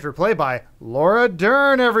new character played by Laura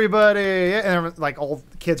Dern, everybody. And like old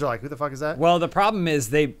kids are like, who the fuck is that? Well, the problem is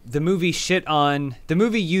the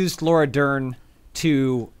movie used Laura Dern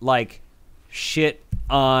to like shit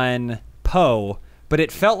on Poe, but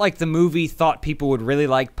it felt like the movie thought people would really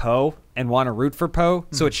like Poe and want to root for Poe,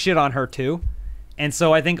 so it shit on her too. And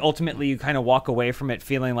so I think ultimately you kind of walk away from it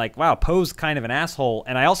feeling like, wow, Poe's kind of an asshole.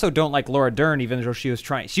 And I also don't like Laura Dern, even though she was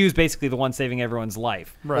basically the one saving everyone's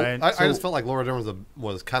life. Right. Well, I just felt like Laura Dern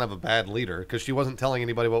was kind of a bad leader because she wasn't telling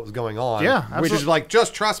anybody what was going on. Yeah, which absolutely. is like,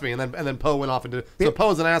 just trust me. And then Poe went off and did. So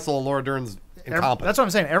Poe's an asshole and Laura Dern's incompetent. That's what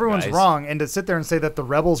I'm saying. Everyone's Guys. wrong, and to sit there and say that the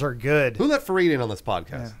rebels are good. Who let Fareed in on this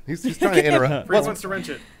podcast? He's trying to interrupt. Reed wants to wrench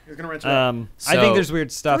it. He's gonna wrench it. up. I think there's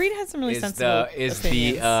weird stuff. Reed has some really Is sensible the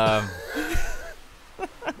opinions.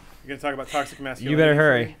 You're gonna talk about toxic masculinity. You better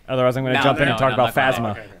hurry, otherwise I'm going to No, jump in no, and talk no, about I'm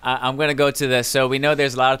not gonna. Phasma. Okay. I'm gonna go to this. So we know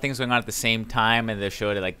there's a lot of things going on at the same time, and they're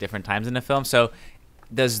showed at like different times in the film. So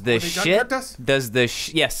does the What, they ship? dunkirked us? Does the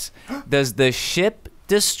yes? Does the ship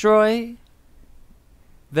destroy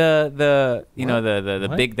the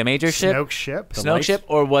the major ship? Snoke ship. Snoke ship,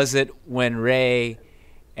 or was it when Rey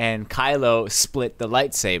and Kylo split the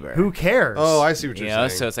lightsaber? Who cares? Oh, I see what You you're know,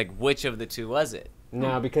 saying. so it's like, which of the two was it?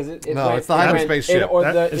 No, because it No, went- it's the it hyperspace went-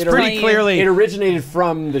 ship. It's pretty clearly. It originated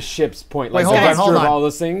from the ship's point. Wait, Like hold the on, hold extra of on. all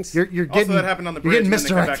those things. You're Also, getting that happened on the you're bridge. getting and then they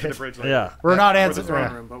come back to the misdirected. bridge later. Yeah. We're not Or the answering.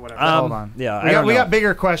 throne room, but whatever. Hold on. Yeah, I we don't know. got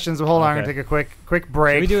bigger questions. But hold on, I'm Okay. gonna take a quick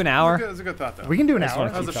break. Can we do an hour? That's a good thought, though. We can do an I just hour.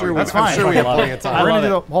 wanna keep That's talking. That's I'm fine. sure we have I love plenty it. of We're time. I gonna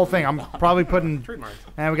do love the whole thing. I'm probably putting. Trademark.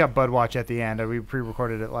 And we got BudWatch at the end. We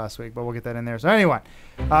pre-recorded it last week, but we'll get that in there. So anyway,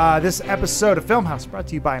 this episode of Filmhouse brought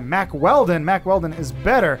to you by Mack Weldon. Mack Weldon is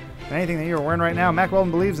better than anything that you're wearing right now. Mack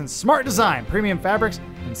Weldon believes in smart design, premium fabrics,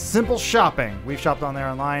 and simple shopping. We've shopped on there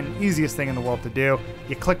online. Easiest thing in the world to do.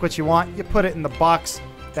 You click what you want, you put it in the box,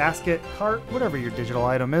 basket, cart, whatever your digital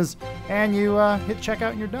item is, and you hit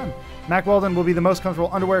checkout and you're done. Mack Weldon will be the most comfortable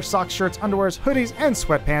underwear, socks, shirts, underwears, hoodies, and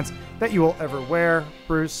sweatpants that you will ever wear.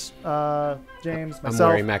 Bruce, James, I'm myself.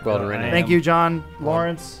 wearing Mack Weldon right now. Thank you, John,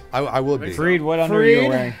 Lawrence. I would be. Freed, what underwear you Freed?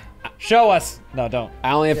 wearing? Show us. No, don't.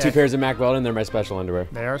 I only have Yeah. 2 pairs of Mack Weldon. They're my special underwear.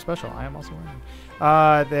 They are special. I am also wearing them.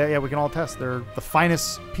 Yeah, we can all test. They're the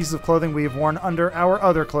finest pieces of clothing we have worn under our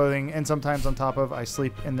other clothing, and sometimes on top of. I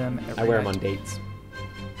sleep in them every I wear them night. on dates.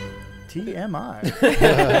 TMI.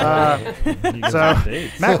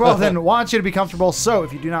 So, Mack Weldon wants you to be comfortable, so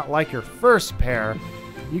if you do not like your first pair,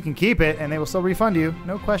 you can keep it, and they will still refund you.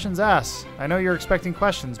 No questions asked. I know you're expecting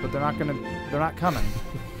questions, but they're not coming.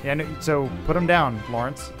 Yeah, no, so put them down,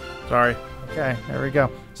 Lawrence. Sorry. Okay, there we go.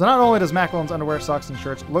 So not only does Mack Weldon's underwear, socks, and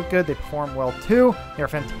shirts look good, they perform well too. They are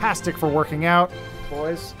fantastic for working out.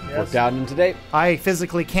 Boys, Worked out in today. I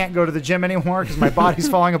physically can't go to the gym anymore because my body's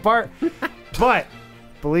falling apart. But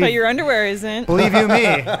But your underwear isn't. believe you me,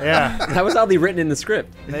 yeah. That was oddly written in the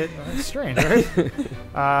script. It's strange, right?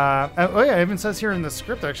 Oh yeah, it even says here in the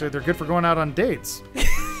script actually they're good for going out on dates.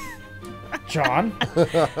 John,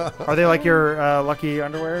 are they like your lucky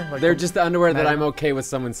underwear? Like They're just the underwear that Mack- I'm okay with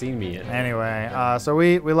someone seeing me in. Anyway, so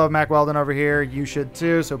we love Mack Weldon over here. You should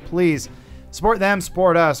too. So please support them,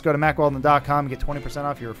 support us. Go to MackWeldon.com and get 20%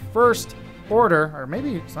 off your first order, or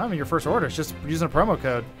maybe it's not even your first order. It's just using a promo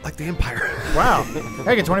code. Like the Empire. Wow,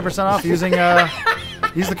 hey, get 20% off using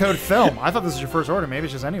use the code FILM. I thought this was your first order. Maybe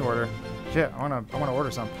it's just any order. Shit, I wanna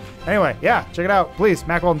order some. Anyway, yeah, check it out, please.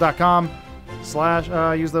 MackWeldon.com /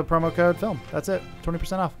 use the promo code FILM. That's it,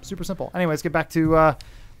 20% off. Super simple. Anyway, let's get back to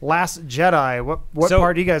Last Jedi. What So,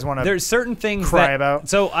 part do you guys want to? There's certain things cry that, about?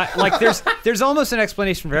 So, there's almost an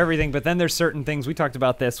explanation for everything, but then there's certain things. We talked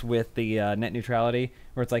about this with the net neutrality,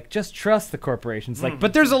 where it's like just trust the corporations. Like,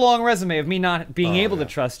 but there's a long resume of me not being able to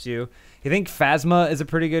trust you. You think Phasma is a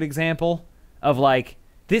pretty good example of like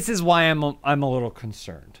this is why I'm a little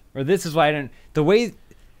concerned, or this is why I didn't. The way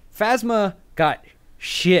Phasma got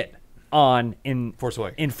shit on in Force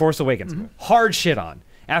Awakens, hard shit on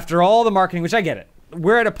after all the marketing, which I get it.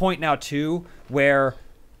 We're at a point now too where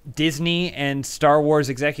Disney and Star Wars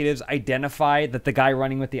executives identify that the guy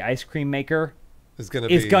running with the ice cream maker is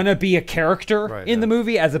gonna be a character in the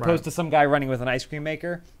movie, as opposed to some guy running with an ice cream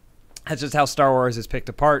maker. That's just how Star Wars is picked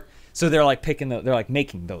apart. So they're like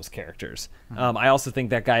making those characters. I also think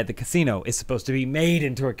that guy at the casino is supposed to be made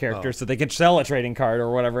into a character so they can sell a trading card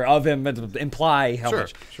or whatever of him and imply how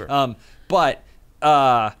much. Sure. But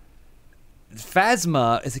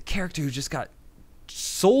Phasma is a character who just got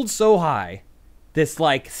sold so high. This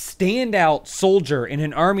like standout soldier in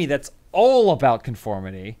an army that's all about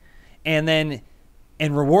conformity, and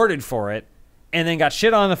rewarded for it, and then got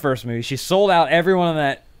shit on in the first movie. She sold out everyone on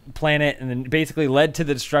that planet, and then basically led to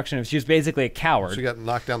the destruction of. She was basically a coward. She got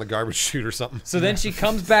knocked down the garbage chute or something. So then she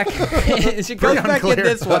comes back. She comes back in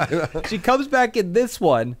this one. She comes back in this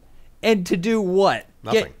one, and to do what?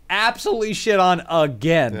 Nothing. Get absolutely shit on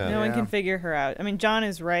again. No one can figure her out. I mean, John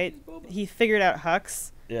is right. He figured out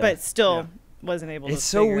Hux, but still wasn't able to. It's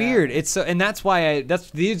so weird. It's so, and that's why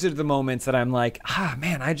these are the moments that I'm like,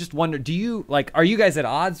 man, I just wonder. Do you are you guys at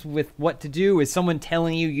odds with what to do? Is someone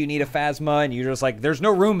telling you need a Phasma, and you're just like, there's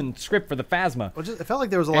no room in the script for the Phasma? Well, it felt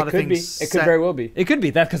like there was a lot of things. It could very well be. It could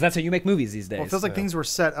be because that's how you make movies these days. Well, it feels like things were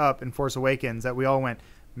set up in Force Awakens that we all went,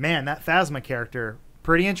 man, that Phasma character,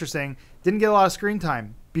 pretty interesting. Didn't get a lot of screen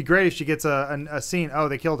time. Be great if she gets a scene. Oh,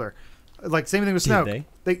 they killed her. Like same thing with Snoke.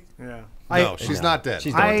 No, she's not dead.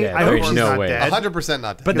 She's not dead. I hope There's she's no not way. dead. 100%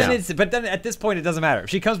 not dead. But then at this point it doesn't matter. If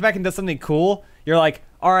she comes back and does something cool, you're like,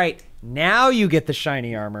 all right, now you get the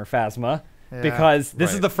shiny armor, Phasma. Because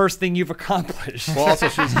this is the first thing you've accomplished. Well, also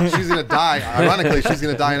she's gonna die. Ironically, she's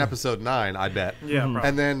gonna die in Episode 9, I bet. Yeah, probably.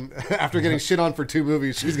 And then after getting shit on for 2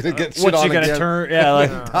 movies, she's gonna get shit on again.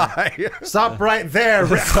 Die. Stop right there.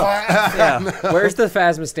 Where's the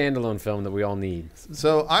Phasma standalone film that we all need?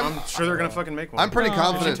 So I'm sure they're gonna fucking make one. I'm pretty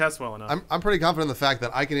confident. She tests well enough. I'm pretty confident in the fact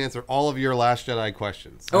that I can answer all of your Last Jedi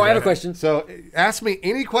questions. Oh, I have a question. So ask me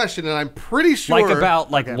any question, and I'm pretty sure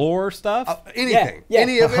about lore stuff. Anything,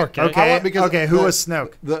 any of it. Okay, who was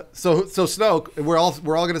Snoke? So Snoke, we're all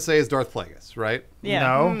going to say is Darth Plagueis, right? Yeah.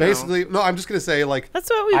 No. Basically, no. I'm just going to say that's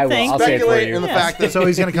what we think. I'll say it for speculate you. in the fact that So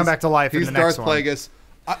he's going to come back to life in he's the next Darth one. Plagueis.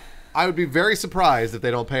 I would be very surprised if they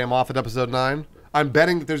don't pay him off at Episode 9. I'm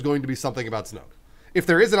betting that there's going to be something about Snoke. If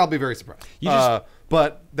there isn't, I'll be very surprised.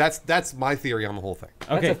 But that's my theory on the whole thing.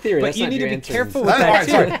 Okay, That's a theory. but That's you not need to your be answer. careful with All that right,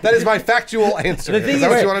 too. sorry. That is my factual answer. The thing Is that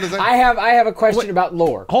is- what you wanted to say? I have a question about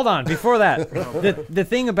lore. Hold on, before that, the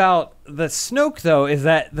thing about the Snoke though is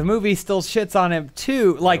that the movie still shits on him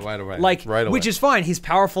too, Right away. which is fine. He's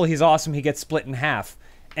powerful, he's awesome, he gets split in half,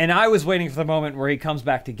 and I was waiting for the moment where he comes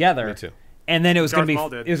back together. Me too. And then it was Darth gonna Maul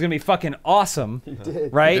be did. fucking awesome,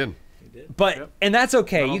 right? He did. But and that's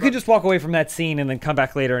okay. You could just walk away from that scene and then come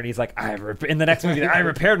back later, and he's like, in the next movie, I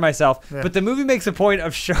repaired myself. Yeah. But the movie makes a point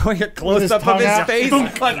of showing a close up of his face,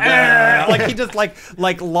 like he just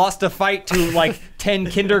like lost a fight to 10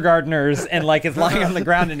 kindergartners and is lying on the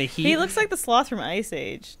ground in a heap. He looks like the sloth from Ice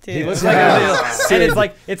Age too. He looks like and it's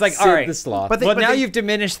like Sid all right. the sloth. But Now you've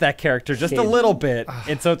diminished that character just a little bit,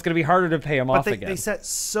 and so it's going to be harder to pay him off again. They set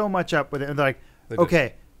so much up with it. And they're like,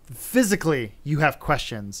 okay, physically you have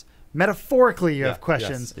questions. Metaphorically, you have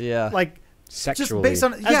questions. Yes. Yeah. Sexually. Just based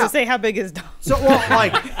on I was gonna say, how big is Dom? So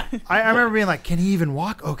I remember being like, can he even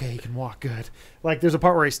walk? Okay, he can walk good. There's a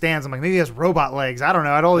part where he stands. I'm like, maybe he has robot legs. I don't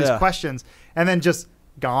know. I had all these questions, and then just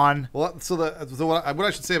gone. Well, so what I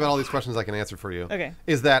should say about all these questions I can answer for you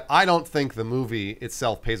is that I don't think the movie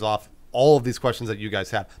itself pays off all of these questions that you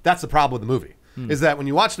guys have. That's the problem with the movie. Is that when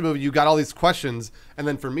you watch the movie, you got all these questions, and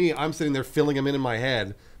then for me, I'm sitting there filling them in my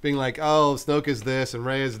head, being like, oh, Snoke is this, and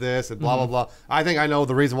Rey is this, and blah, blah, blah. I think I know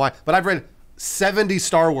the reason why. But I've read 70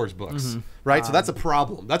 Star Wars books, right? So that's a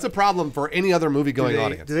problem. That's a problem for any other movie-going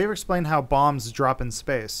audience. Do they ever explain how bombs drop in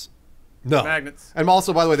space? No. Magnets. And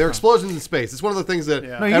also, by the way, they're explosions in space. It's one of the things that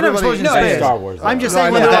No, you can have explosions in space. Star Wars. I'm just No,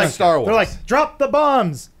 saying I know, when that's Star Wars. they're like, drop the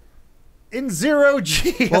bombs in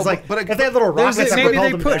 0G. It's like, but if they have little rockets that maybe propel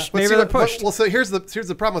they them push. down. Maybe they're pushed. Well, so here's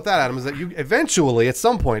the problem with that, Adam, is that you eventually, at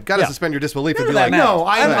some point, got to suspend your disbelief and be like, No,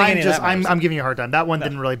 matters. I'm giving you a hard time. That one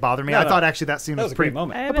didn't really bother me. I thought actually that scene was a pretty great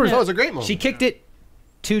moment. that was a great moment. She kicked it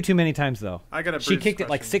too many times though. I got a She Bruce kicked it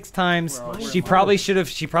like question. 6 times. She probably should have.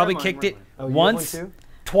 She probably kicked it once,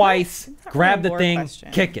 twice, not grab really the a lore thing,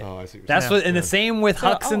 question. kick it. Oh, I see what you're That's saying. what, and the same with So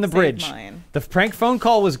Hux in the I'll save bridge. mine. The prank phone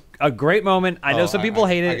call was a great moment. I know Oh, some people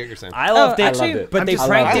hate I it. get what you're saying. I loved it, actually, loved it. but they I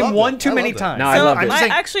pranked him loved one it. too I many loved it. times. No, I So loved it. I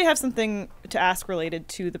actually have something to ask related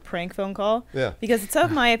to the prank phone call. Yeah. Because it's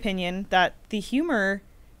of my opinion that the humor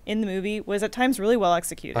in the movie was at times really well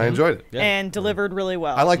executed. I enjoyed it. Yeah. And delivered really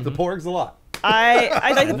well. I like the porgs a lot.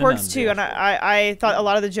 I like the No, porks no, too, and I thought a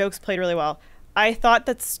lot of the jokes played really well. I thought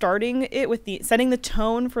that starting it with setting the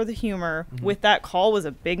tone for the humor with that call was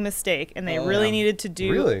a big mistake, and they really needed to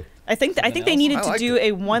do. Really? I think they I needed to liked do it.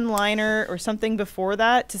 a one-liner or something before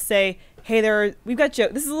that to say, "Hey, we've got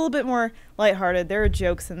jokes. This is a little bit more lighthearted. There are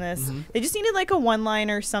jokes in this." They just needed like a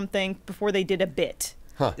one-liner or something before they did a bit.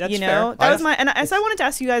 Huh. That's you know, fair. that was my. And so I wanted to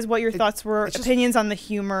ask you guys what your thoughts were, it's just- opinions on the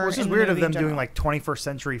humor. Well, it's in just the weird of movie them in doing general. like 21st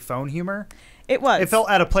century phone humor. It was. It felt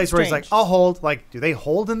at a place where he's like, strange. I'll hold. Like, do they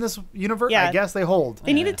hold in this universe? Yeah. I guess they hold.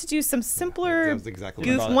 They needed to do some simpler, That was exactly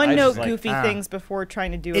what I thought. one-note just like, goofy things before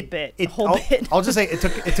trying to do a bit, a whole I'll, bit. I'll just say it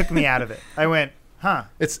took me out of it. I went, huh.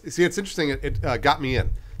 It's interesting. It got me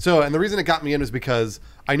in. So, and the reason it got me in is because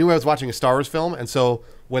I knew I was watching a Star Wars film, and so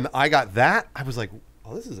when I got that, I was like,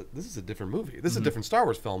 "Oh, this is a different movie. This is a different Star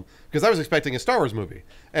Wars film," because I was expecting a Star Wars movie.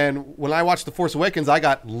 And when I watched The Force Awakens, I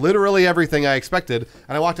got literally everything I expected,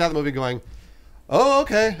 and I walked out of the movie going, "Oh,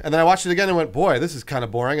 okay." And then I watched it again and went, "Boy, this is kind of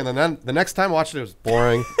boring." And then the next time I watched it, it was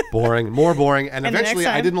boring, boring, more boring, and And the eventually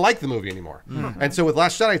next I time- didn't like the movie anymore. And so with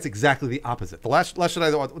Last Jedi, it's exactly the opposite. The Last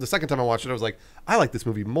Jedi, the second time I watched it, I was like, I like this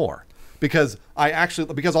movie more. Because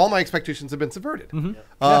all my expectations have been subverted.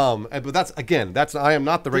 But I am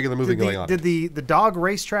not the regular movie going on. Did the dog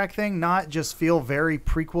racetrack thing not just feel very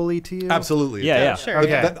prequely to you? Absolutely. Yeah, it did. yeah. Sure.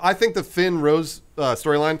 Okay. I think the Finn Rose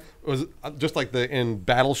storyline was just like in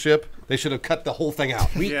Battleship. They should have cut the whole thing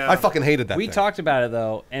out. Yeah. I fucking hated that. We thing. talked about it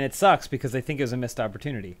though, and it sucks because I think it was a missed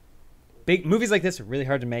opportunity. Big movies like this are really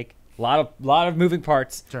hard to make. A lot of moving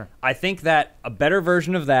parts. Sure. I think that a better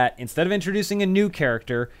version of that, instead of introducing a new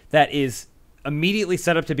character that is immediately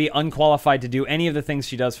set up to be unqualified to do any of the things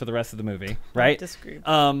she does for the rest of the movie, right? disagree.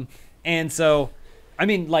 And so, I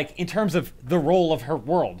mean, like in terms of the role of her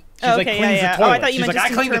world. She's Oh, like okay, cleans yeah. the Oh, toilet. I thought you she's meant like, I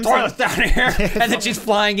just in clean the terms toilets down here, and then she's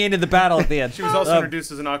flying into the battle at the end. She was also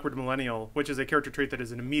introduced as an awkward millennial, which is a character trait that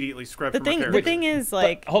is immediately scrubbed The from her thing, character. the thing is,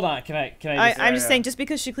 like, Hold on, can I just I'm just saying, just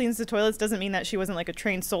because she cleans the toilets doesn't mean that she wasn't like a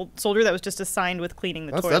trained soldier that was just assigned with cleaning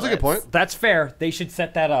the toilets. That's a good point. That's fair. They should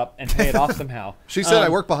set that up and pay it off somehow. She said, "I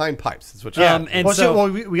work behind pipes." That's what she Yeah. said. And well, so-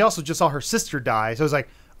 we also just saw her sister die, so it was like,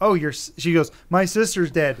 oh, she goes, my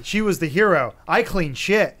sister's dead. She was the hero. I clean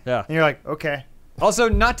shit. Yeah. And you're like, okay. Also,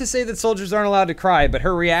 not to say that soldiers aren't allowed to cry, but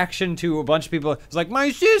her reaction to a bunch of people is like,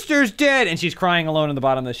 my sister's dead, and she's crying alone on the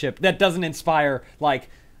bottom of the ship. That doesn't inspire, like,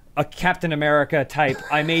 a Captain America type,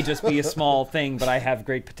 I may just be a small thing, but I have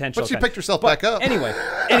great potential. But she kind. picked herself back up. Anyway,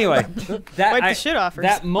 that Wipe the shit off her.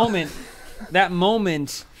 that moment,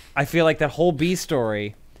 I feel like that whole B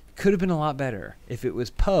story could have been a lot better if it was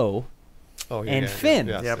Poe Oh, and Finn.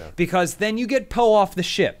 Yes, Yep. yeah. Because then you get Poe off the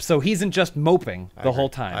ship, so he isn't just moping the whole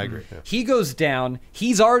time. I agree, yeah. He goes down.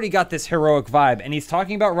 He's already got this heroic vibe, and he's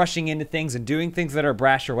talking about rushing into things and doing things that are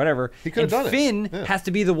brash or whatever. He could have done it. Finn Yeah. has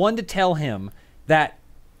to be the one to tell him that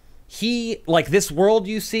he, like this world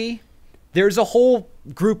you see, there's a whole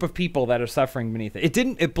group of people that are suffering beneath it.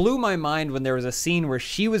 It blew my mind when there was a scene where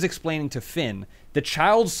she was explaining to Finn, the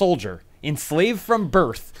child soldier enslaved from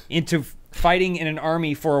birth into fighting in an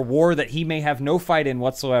army for a war that he may have no fight in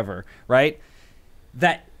whatsoever, right?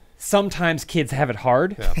 That sometimes kids have it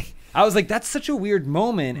hard. Yeah. I was like, that's such a weird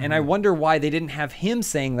moment, and I wonder why they didn't have him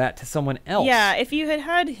saying that to someone else. Yeah, if you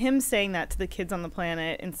had him saying that to the kids on the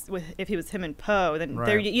planet, and if he was him and Poe, then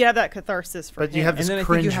there Right. you have that catharsis for But him. you have And this then I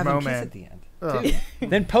think you cringe have him kiss moment. at the end. Ugh. too.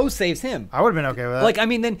 Then Poe saves him. I would have been okay with that. Like, I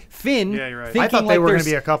mean, then Finn, Yeah, you're right. thinking I thought they like were going to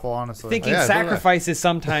there's- be a couple, honestly. thinking Yeah, so did I. sacrifice is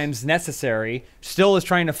sometimes necessary, still is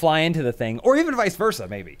trying to fly into the thing, or even vice versa,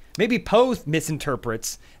 maybe. Maybe Poe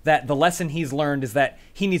misinterprets that the lesson he's learned is that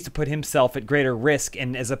he needs to put himself at greater risk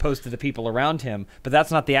and as opposed to the people around him, but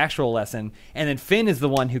that's not the actual lesson. And then Finn is the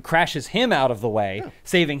one who crashes him out of the way,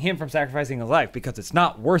 saving him from sacrificing his life because it's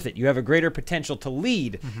not worth it. You have a greater potential to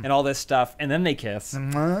lead and all this stuff, and then they kiss.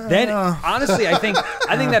 Then, honestly, I think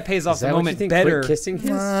that pays off Is the that what you moment think better. Quick kissing is?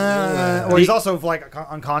 Well, he's also like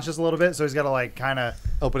unconscious a little bit, so he's got to like kind of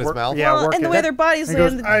Open his mouth? Yeah, well, work and the it. way their bodies He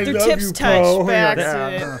goes, land, "I their love tips you, touch Poe." by Yeah.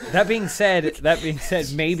 accident. That being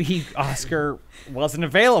said, maybe Oscar wasn't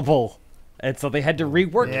available And so they had to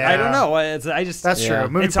rework. Yeah. I don't know. I just That's Yeah. true.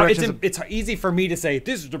 Movie It's, hard, productions- it's easy for me to say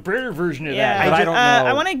this is the better version of Yeah, that, but I don't know.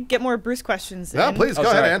 I want to get more Bruce questions. Yeah, in. please go Oh,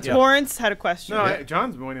 ahead sorry. and answer. Yeah. Lawrence had a question. No, Yeah.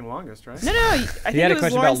 John's been waiting longest, right? No, I think had a it was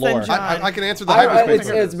question Lawrence about then lore. John. I can answer the hyperspace.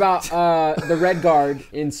 It's about the Red Guard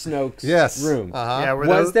in Snoke's Yes. room. Yeah, were Was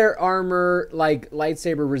those- their armor like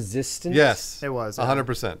lightsaber resistant? Yes, It was, yeah.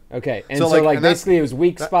 100%. Okay, and So, so, like, like and that's- basically it was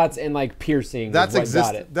weak spots and like piercing. That's is what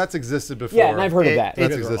got it. That's existed before. Yeah, and I've heard of that.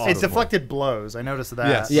 That's It existed it before. deflected blows. I noticed that.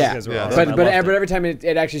 Yes. Yeah, guys were Yeah. awesome. but I but, loved but it. every time it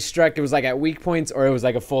actually struck, it was like at weak points or it was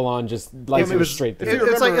like a full on just lightsaber It was straight through.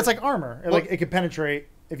 it's like armor. Like it could penetrate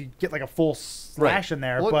if you get like a full slash in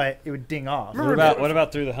there, Well, but it would ding off. What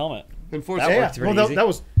about through the helmet? In Force That Yeah, worked pretty well, easy. that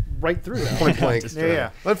was right through that. Point blank. Yeah.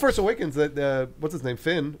 But in Force Awakens, that what's his name?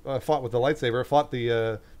 Finn fought with the lightsaber. Fought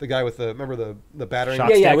the guy with the battering. Shot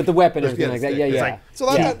Yeah, yeah, stick. with the weapon and Yeah, everything like that. stick. Yeah, It's yeah. like- So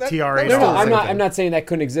that, Yeah. that TRA that was No, still no, the I'm same not. thing. I'm not saying that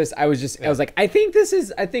couldn't exist. I was like, I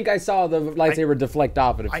think I saw the lightsaber deflect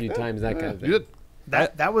off it a few times. That kind of thing. You did.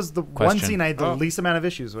 That was the one Question. scene I had the Oh. least amount of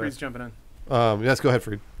issues with. Freeze jumping in. Yes, go ahead,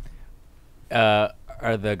 Freed.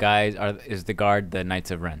 Are the guys? Is the guard the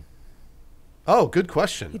Knights of Ren? Oh, good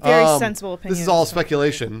question. Very sensible This is all opinions.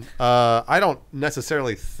 speculation. I don't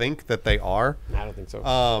necessarily think that they are, I don't think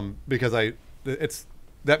so. because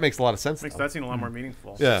that makes a lot of sense. Makes though. that scene a lot more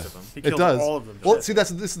meaningful. Yeah, Six of them. He it killed does. all of them. Well, see,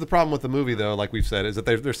 this is the problem with the movie, though. Like we've said, is that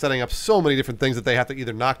they're setting up so many different things that they have to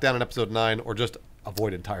either knock down in Episode 9 or just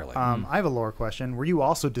avoid entirely. I have a lore question. Were you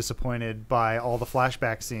also disappointed by all the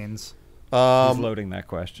flashback scenes? Who's loading that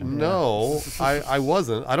question? No, I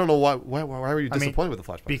wasn't. I don't know why. Why were you disappointed with the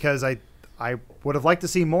flashback? Because I would have liked to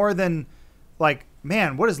see more than, like,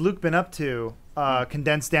 man, what has Luke been up to?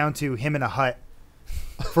 Condensed down to him in a hut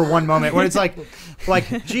for one moment, where it's like,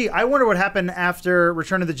 gee, I wonder what happened after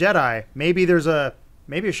Return of the Jedi. Maybe there's a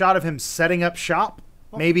shot of him setting up shop.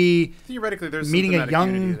 Maybe theoretically, there's meeting some a thematic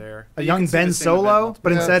young unity there. a You young can see Ben the same event Solo, multiple but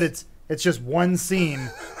times. instead it's just one scene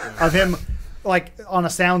of him like on a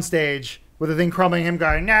soundstage with a thing crumbling, him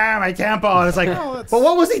going, nah, my tempo. And it's like, but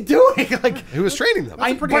what was he doing? Like, He was training them.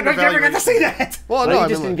 I pretty never got to undervalued see that. well, Well, no, you I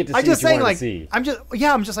just mean, didn't get to see I'm just what you saying, wanted like, to see.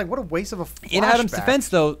 I'm just like, what a waste of a flashback. In Adam's defense,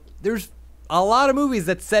 though, there's a lot of movies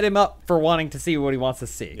that set him up for wanting to see what he wants to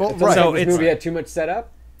see. Well, Don't So think this it's, movie had too much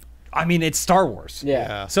setup. I mean, it's Star Wars.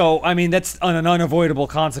 Yeah. So I mean, that's an unavoidable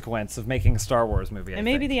consequence of making a Star Wars movie. And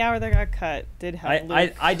maybe the hour that got cut did help.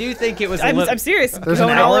 Luke. I do think it was. I'm serious. There's an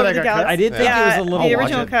Going hour all over that the got cut? galaxy. I did think yeah, it was a little. The watch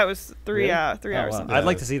original it. cut was three Oh, hours. wow. Something. I'd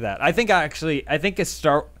like to see that. I think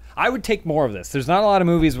I would take more of this. There's not a lot of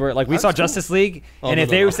movies where, like, we saw Justice League, and no, if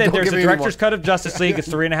no, they no. said Don't there's give a me any director's more. cut of Justice League, it's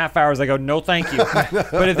 3.5 hours, I go, no, thank you.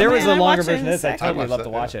 But if there was Man, a I'd longer watch it version in of this, a I'd second. totally I'd love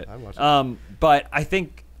watch to that, watch yeah. it. I'd watch But I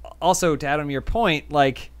think also, to Adam, your point,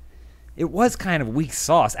 like, it was kind of weak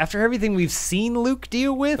sauce after everything we've seen Luke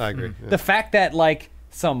deal with. I agree. Yeah. The fact that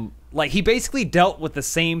he basically dealt with the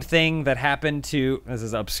same thing that happened to, this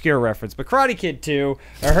is an obscure reference, but Karate Kid 2,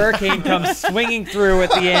 a hurricane comes swinging through at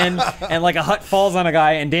the end, and like a hut falls on a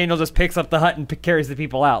guy, and Daniel just picks up the hut and carries the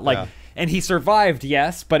people out. Like, Yeah. and he survived,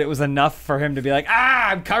 yes, but it was enough for him to be like,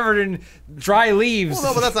 I'm covered in dry leaves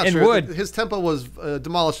Well, no, but that's not and true. wood. His temple was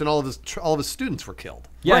demolished, and all of his students were killed.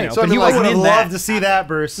 Yeah, I Right, know, so but he he would wasn't have in that. loved to see that,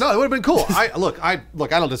 Bruce. No, it would have been cool. I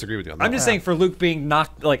don't disagree with you on that. I'm just saying, for Luke being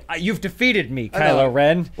knocked, like, you've defeated me, know. Kylo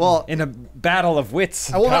Ren, Well, in a battle of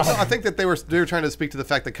wits. Well, I think that they were trying to speak to the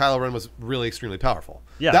fact that Kylo Ren was really extremely powerful.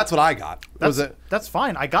 Yeah. That's what I got. That's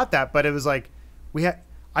fine. I got that, but it was like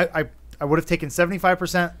I would have taken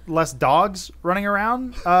 75% less dogs running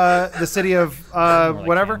around the city of like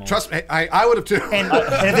whatever. camels. Trust me, I would have too. And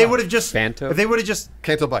if they would have just Phantom? if they would have just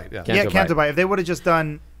Canto Bite, yeah. yeah, Canto Canto Bite. Bite. If they would have just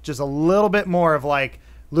done just a little bit more of like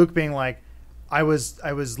Luke being like, I was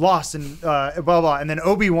lost and blah blah, and then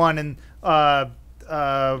Obi-Wan and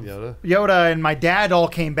Yoda and my dad all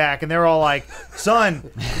came back, and they're all like, "Son,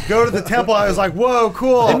 go to the temple." I was like, "Whoa,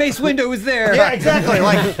 cool!" And Mace Windu was there. Yeah, exactly.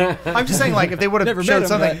 Like, I'm just saying, like, if they would Never have met showed him,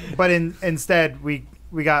 something, but instead we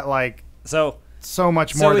got like so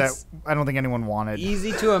much more that it's I don't think anyone wanted.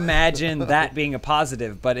 easy to imagine that being a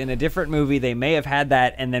positive, but in a different movie, they may have had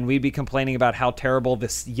that, and then we'd be complaining about how terrible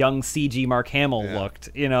this young CG Mark Hamill looked.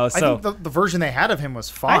 You know, I so think the version they had of him was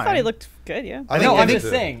fine. I thought he looked good. Yeah. I no, think I'm they just did.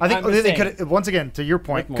 saying. I think I'm just they saying. could, once again, to your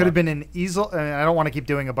point, With could have more. been an easel. And I don't want to keep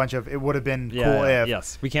doing a bunch of. It would have been Yeah, cool if.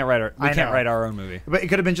 yes, we can't write I know. our own movie. But it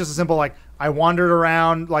could have been just a simple like I wandered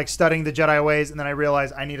around like studying the Jedi ways, and then I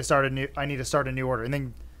realized I need to start a new order, and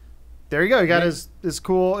then there you go. You got his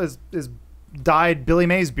dyed Billy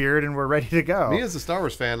Mays beard, and we're ready to go. Me as a Star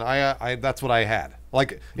Wars fan, I that's what I had.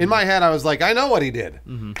 Like in my head, I was like, I know what he did.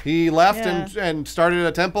 He left Yeah. and started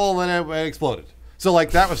a temple, and then it exploded. So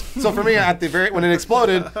like that was so for me at the very when it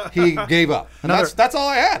exploded, he gave up. And that's all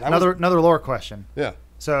I had. Another lore question. Yeah.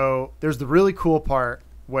 So there's the really cool part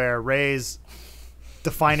where Rey's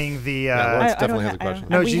defining the. Lawrence definitely has a question.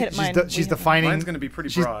 No, she's defining. Mine's going to be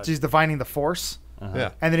pretty broad. She's defining the Force.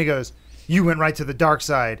 Yeah. And then he goes, "You went right to the dark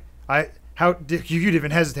side. How did you'd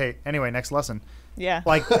even hesitate?" Anyway, next lesson. Yeah.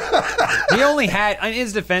 Like he only had, in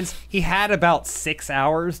his defense, he had about 6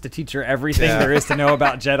 hours to teach her everything there is to know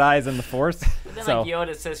about Jedis and the Force. But then, So like,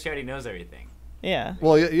 Yoda says she already knows everything. Yeah.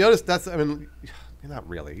 Well, Yoda. That's. I mean, not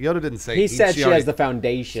really. Yoda didn't say. He said she already, has the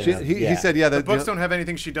foundation. He said, yeah. The books don't have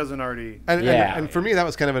anything she doesn't already. And for me, that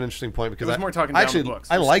was kind of an interesting point because it was more talking down the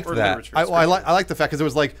books. I liked or that. I like the fact because it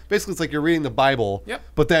was like basically it's like you're reading the Bible. Yep.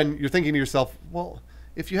 But then you're thinking to yourself, well,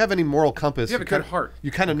 if you have any moral compass, you have a good heart.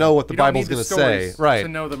 You kind of know what the Bible's going to say, right? To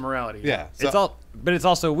know the morality. Yeah. So, but it's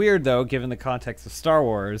also weird though, given the context of Star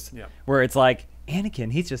Wars, where it's like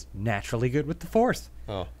Anakin, he's just naturally good with the Force.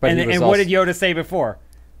 Oh. But and what did Yoda say before?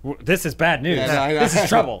 This is bad news. This is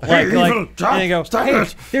trouble. And you go, hey,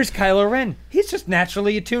 there's Kylo Ren. He's just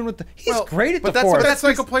naturally attuned with the. He's great at the Force. But that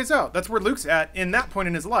cycle plays out. That's where Luke's at in that point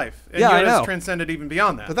in his life. And I know. Yoda's transcended even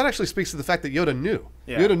beyond that. But that actually speaks to the fact that Yoda knew.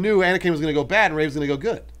 Yeah. Yoda knew Anakin was going to go bad and Rey was going to go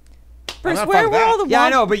good. Bruce, where were all the I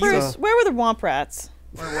know, but Bruce, where were the Womp Rats?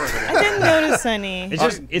 Where were they? I didn't notice any. It's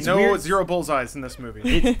just it's no weird. 0 bullseyes in this movie.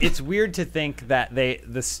 It's weird to think that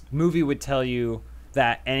this movie would tell you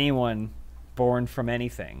that anyone born from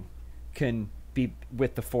anything can be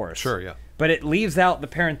with the Force. Sure, yeah. But it leaves out the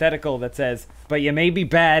parenthetical that says, "But you may be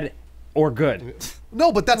bad or good."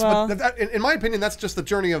 No, but that's in my opinion, that's just the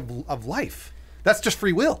journey of life. That's just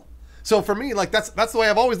free will. So for me, like that's the way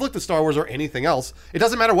I've always looked at Star Wars or anything else. It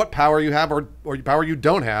doesn't matter what power you have or power you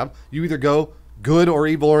don't have. You either go good or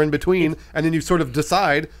evil or in between, and then you sort of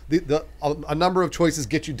decide a number of choices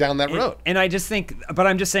get you down that road. And I just think, but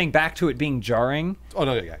I'm just saying back to it being jarring. Oh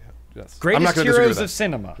no, yeah. Yes. Greatest heroes of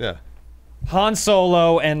cinema. Yeah. Han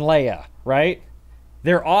Solo and Leia, right?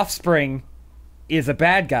 Their offspring is a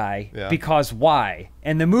bad guy because why?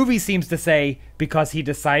 And the movie seems to say because he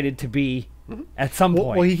decided to be at some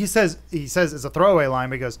point. Well, he says it's a throwaway line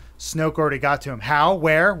because Snoke already got to him. How?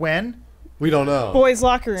 Where? When? We don't know. Boys'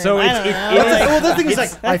 locker room. So well, the thing is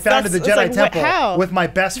like I founded the Jedi Temple with my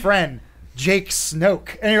best friend Jake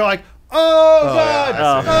Snoke, and you're like, oh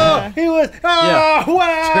God, he was,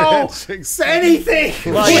 wow,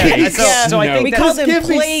 anything. Well, so I think we called him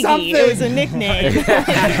Plaguey. It was a nickname. I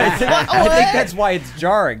think that's why it's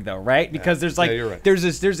jarring, though, right? Because there's like right.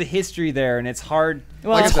 there's a history there, and it's hard.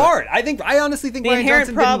 Well, it's hard. I honestly think the Rian inherent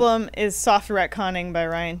Johnson problem is soft retconning by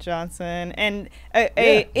Rian Johnson and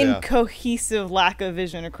a incohesive lack of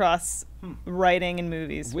vision across writing and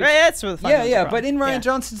movies. Right, that's where the fun but in Rian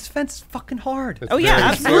Johnson's defense, it's fucking hard. It's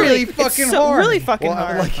absolutely, really fucking hard. Really fucking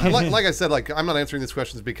hard. Like I said, like I'm not answering these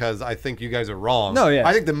questions because I think you guys are wrong. No, yeah.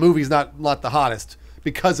 I think the movie's not the hottest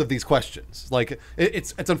because of these questions. Like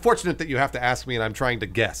it's unfortunate that you have to ask me and I'm trying to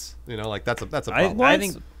guess. You know, like that's a problem. I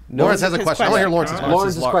think Lawrence has a question. I want to hear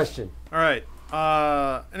Lawrence's question. All right.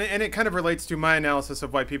 And it kind of relates to my analysis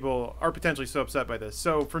of why people are potentially so upset by this.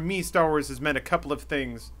 So for me, Star Wars has meant a couple of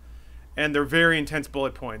things, and they're very intense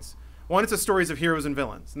bullet points. One, it's the stories of heroes and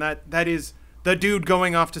villains, and that is the dude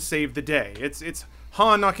going off to save the day. It's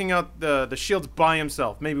Han knocking out the shields by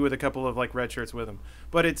himself, maybe with a couple of like red shirts with him.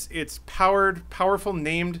 But it's powerful,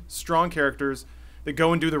 named, strong characters that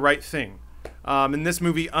go and do the right thing. And this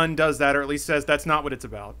movie undoes that, or at least says that's not what it's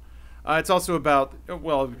about. It's also about,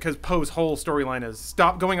 because Poe's whole storyline is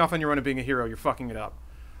stop going off on your own and being a hero. You're fucking it up.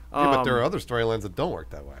 But there are other storylines that don't work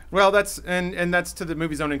that way. Well, that's and that's to the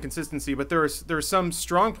movie's own inconsistency. But there are some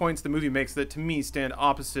strong points the movie makes that to me stand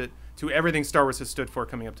opposite to everything Star Wars has stood for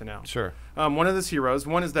coming up to now. Sure. One of those heroes.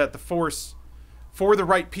 One is that the Force, for the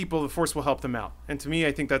right people, the Force will help them out. And to me,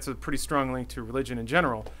 I think that's a pretty strong link to religion in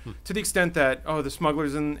general. To the extent that the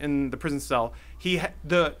smuggler's in the prison cell,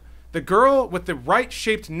 the girl with the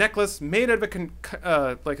right-shaped necklace made out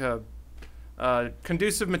of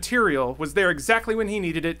conducive material was there exactly when he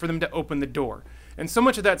needed it for them to open the door. And so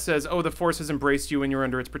much of that says, the Force has embraced you and you're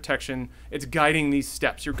under its protection. It's guiding these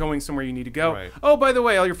steps. You're going somewhere you need to go. Right. Oh, by the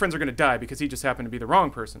way, all your friends are going to die because he just happened to be the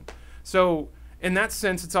wrong person. So in that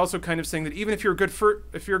sense, it's also kind of saying that even if you're a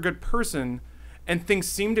good person and things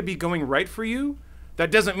seem to be going right for you,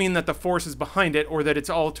 that doesn't mean that the Force is behind it or that it's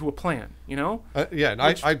all to a plan, you know?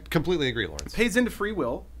 I completely agree, Lawrence. It pays into free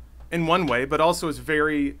will in one way, but also is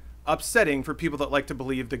very upsetting for people that like to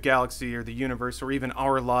believe the galaxy or the universe or even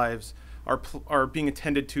our lives are being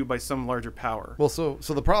attended to by some larger power. Well, so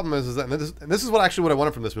the problem is that and this is what I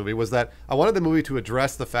wanted from this movie was that I wanted the movie to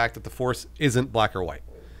address the fact that the Force isn't black or white.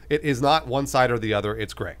 It is not one side or the other.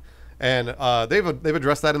 It's gray. And they've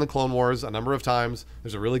addressed that in the Clone Wars a number of times.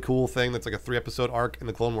 There's a really cool thing that's like a 3-episode arc in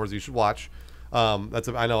the Clone Wars you should watch. I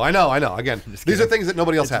know. Again, these are things that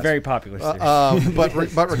nobody else has. Very popular series. But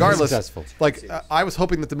regardless, I was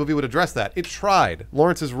hoping that the movie would address that. It tried.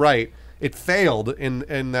 Lawrence is right. It failed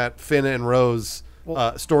in that Finn and Rose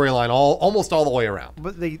storyline almost all the way around.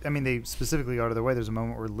 But they specifically go out of their way. There's a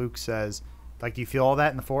moment where Luke says, like, do you feel all that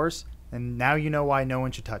in the Force? And now you know why no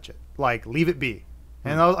one should touch it. Like, leave it be.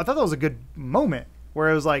 And I thought that was a good moment where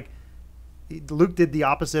it was like Luke did the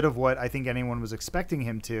opposite of what I think anyone was expecting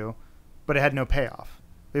him to, but it had no payoff.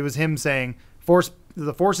 It was him saying,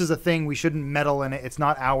 the Force is a thing. We shouldn't meddle in it. It's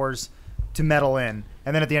not ours to meddle in.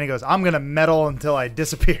 And then at the end he goes, I'm going to meddle until I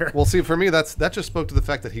disappear. Well, see, for me, that just spoke to the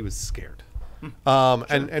fact that he was scared.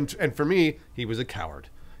 And for me, he was a coward.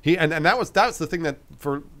 And that was the thing that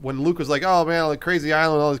for when Luke was like, oh man, like crazy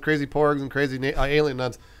island, all these crazy porgs and crazy alien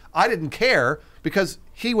nuns, I didn't care because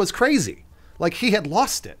he was crazy. Like he had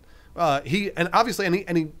lost it. He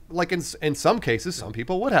like in some cases, some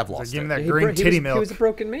people would have lost give him it. that green titty milk. He was a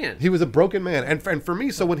broken man. He was a broken man. And for me,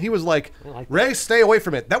 so when he was like, Rey, stay away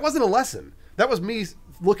from it, that wasn't a lesson. That was me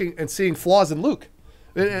looking and seeing flaws in Luke.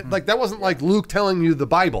 Like that wasn't like Luke telling you the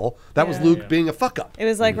Bible. That was Luke being a fuck up. It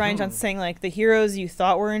was like Rian Johnson saying, like, the heroes you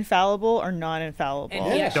thought were infallible are not infallible.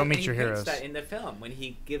 And don't meet your he heroes. that in the film when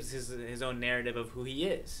he gives his own narrative of who he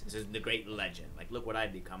is. This is the great legend. Like, look what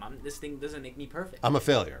I've become. This thing doesn't make me perfect. I'm a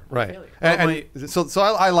failure, right? Failure. So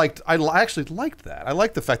I actually liked that. I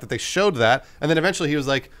liked the fact that they showed that, and then eventually he was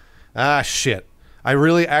like, shit, I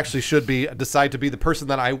really actually should decide to be the person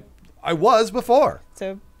that I was before.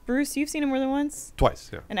 So, Bruce, you've seen it more than once? Twice,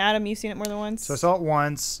 yeah. And Adam, you've seen it more than once? So I saw it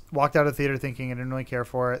once, walked out of the theater thinking I didn't really care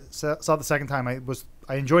for it. Saw it the second time.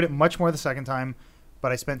 I enjoyed it much more the second time,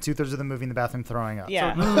 but I spent 2/3 of the movie in the bathroom throwing up.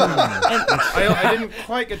 Yeah. I didn't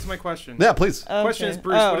quite get to my question. Yeah, please. Okay. Question is,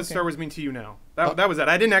 Bruce, what does Star Wars mean to you now? That was it.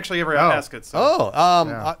 I didn't actually ever ask it. So.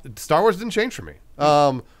 Star Wars didn't change for me.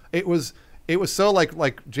 It was so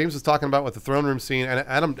like James was talking about with the throne room scene, and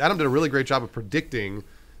Adam did a really great job of predicting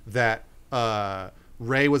that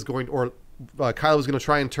Rey was going to, or Kylo was going to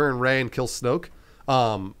try and turn Rey and kill Snoke.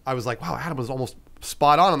 I was like, wow, Adam was almost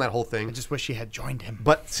spot on that whole thing. I just wish she had joined him.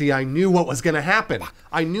 But see, I knew what was going to happen.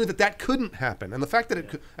 I knew that couldn't happen. And the fact that it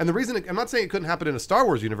could, and the reason, I'm not saying it couldn't happen in a Star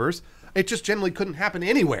Wars universe, it just generally couldn't happen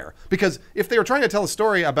anywhere. Because if they were trying to tell a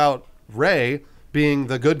story about Rey being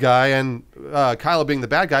the good guy and Kylo being the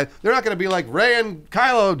bad guy, they're not going to be like Rey and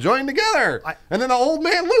Kylo join together, and then the old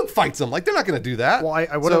man Luke fights them. Like they're not going to do that.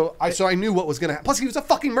 Well, so I knew what was going to happen. Plus, he was a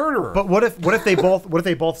fucking murderer. But what if they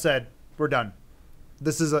both said, we're done?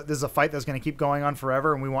 This is a fight that's going to keep going on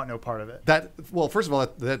forever, and we want no part of it. First of all,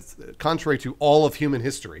 that's contrary to all of human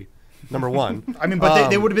history. Number one. I mean, but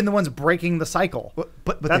they would have been the ones breaking the cycle.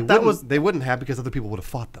 But they wouldn't have, because other people would have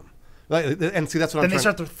fought them. And see, that's what then they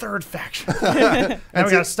start their third faction. Now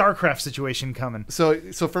we got a StarCraft situation coming. So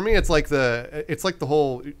for me, it's like the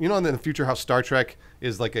whole, in the future how Star Trek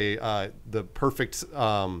is like the perfect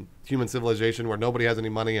human civilization where nobody has any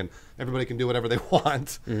money and everybody can do whatever they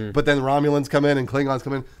want. Mm-hmm. But then Romulans come in and Klingons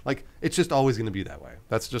come in. Like it's just always going to be that way.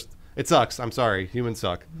 That's just, it sucks. I'm sorry, humans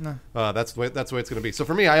suck. No. That's the way it's going to be. So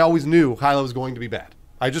for me, I always knew Kylo was going to be bad.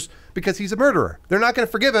 Because he's a murderer. They're not going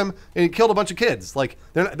to forgive him, and he killed a bunch of kids. Like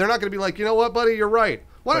they're not going to be like, you know what, buddy, you're right.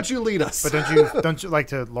 Why don't you lead us? But don't you like,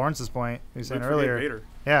 to Lawrence's point, he was saying earlier? Vader.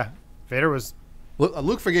 Yeah, Vader was.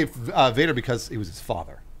 Luke forgave Vader because he was his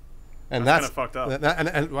father, and that's kind of fucked up.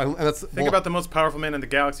 And that's think about the most powerful man in the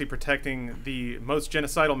galaxy protecting the most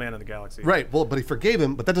genocidal man in the galaxy. Right. Well, but he forgave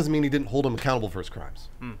him, but that doesn't mean he didn't hold him accountable for his crimes.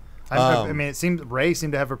 I mean, it seemed Rey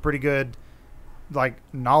seemed to have a pretty good,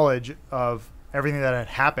 knowledge of everything that had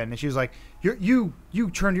happened, and she was like, you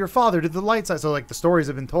turned your father to the light side. So the stories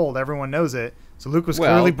have been told, everyone knows it. So Luke was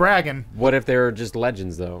clearly bragging. What if they were just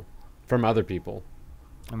legends though, from other people?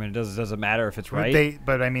 I mean, it doesn't matter if it's right.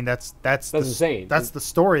 But I mean, that's insane. That's the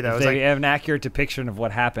story though. They have an accurate depiction of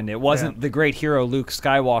what happened. It wasn't the great hero Luke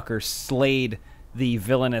Skywalker slayed the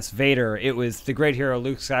villainous Vader. It was the great hero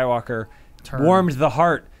Luke Skywalker warmed the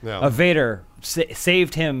heart of Vader,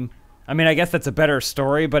 saved him. I mean, I guess that's a better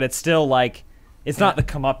story, but it's still it's not the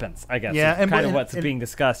comeuppance, I guess. Yeah, kind of what's being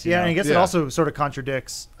discussed. And I guess it also sort of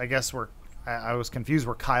contradicts, I guess, where I was confused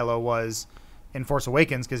where Kylo was in Force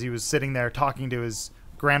Awakens, because he was sitting there talking to his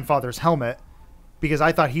grandfather's helmet, because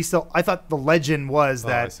I thought the legend was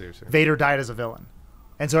that Vader died as a villain,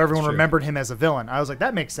 and so everyone remembered him as a villain. I was like,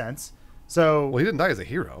 that makes sense. So well, he didn't die as a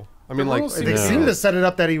hero. I mean, they seem to set it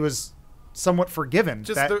up that he was somewhat forgiven.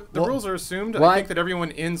 Just the rules are assumed. I think that everyone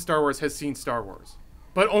in Star Wars has seen Star Wars.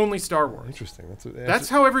 but only Star Wars. Interesting. That's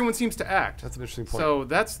how everyone seems to act. That's an interesting point. So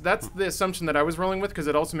that's the assumption that I was rolling with, because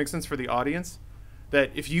it also makes sense for the audience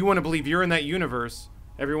that if you want to believe you're in that universe,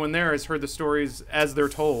 everyone there has heard the stories as they're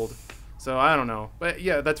told. So I don't know, but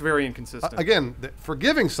yeah, that's very inconsistent. Again,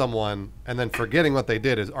 forgiving someone and then forgetting what they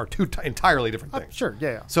did are two entirely different things. Sure,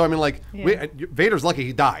 yeah. So I mean, like, Vader's lucky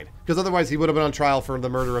he died, because otherwise he would have been on trial for the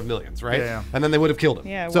murder of millions, right? Yeah. And then they would have killed him.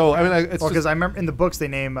 Yeah. So I mean, it's Because I remember in the books they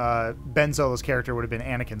name Ben Solo's character would have been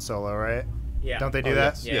Anakin Solo, right? Yeah. Don't they do Oh,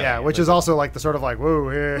 yes. that? Yeah. Which is also like the sort of like, whoa,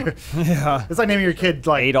 here. Yeah. It's like naming your kid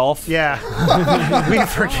like Adolf. Yeah. We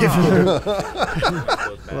forgive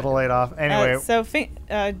you. Little Adolf. Anyway. So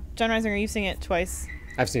Jon Risinger, you've seen it twice.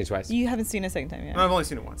 I've seen it twice. You haven't seen it a second time yet. I've only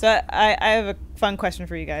seen it once. So I have a fun question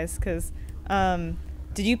for you guys, because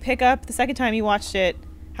did you pick up the second time you watched it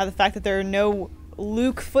how the fact that there are no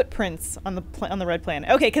Luke footprints on the red planet?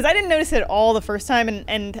 Okay, because I didn't notice it all the first time,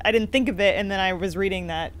 and I didn't think of it, and then I was reading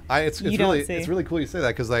that. It's really cool you say that,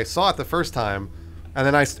 because I saw it the first time, and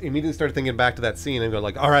then I immediately started thinking back to that scene and go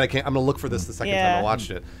like, all right, I'm gonna look for this the second time I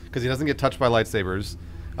watched it, because he doesn't get touched by lightsabers.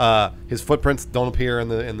 His footprints don't appear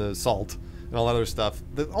in the salt and all that other stuff.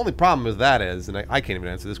 The only problem with that is, and I can't even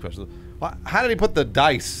answer this question, how did he put the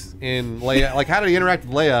dice in Leia? Like, how did he interact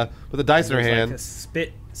with Leia with the dice in her hand? Like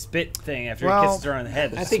a spit thing after he kisses her on the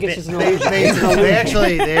head. I think it's just an they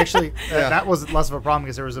actually that was less of a problem,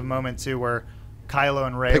 because there was a moment too where Kylo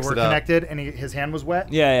and Rey were connected and his hand was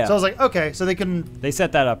wet. Yeah. So I was like, okay, so they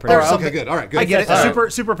set that up pretty well. Okay, good. All right, good. I get it. All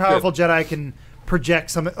Super powerful Jedi can project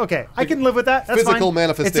something. Okay, I can live with that. That's physical fine.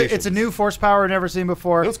 manifestations. It's a new force power I've never seen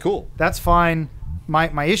before. It was cool. That's fine.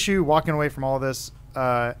 My issue walking away from all of this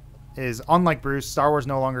is, unlike Bruce, Star Wars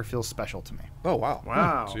no longer feels special to me. Oh, wow.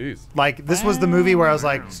 Wow. Jeez. Like, this was the movie where I was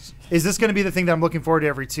like, is this going to be the thing that I'm looking forward to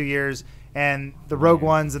every 2 years? And the Rogue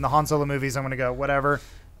Ones and the Han Solo movies, I'm going to go, whatever.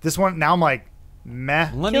 This one, now I'm like,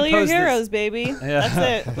 meh. Kill your heroes, baby.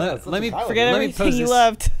 That's it. Let me Forget everything you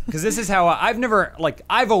loved. Because this is how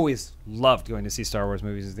I've always loved going to see Star Wars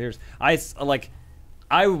movies in theaters.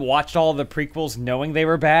 I watched all the prequels knowing they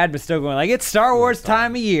were bad, but still going like, it's Star Wars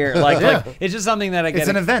time of year. Like it's just something that I get. It's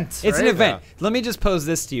an event. It's an right? event. Yeah. Let me just pose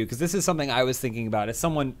this to you, because this is something I was thinking about as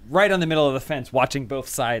someone right on the middle of the fence watching both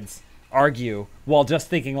sides argue while just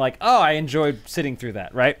thinking like, oh, I enjoyed sitting through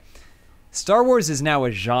that, right? Star Wars is now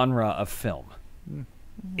a genre of film.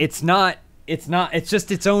 It's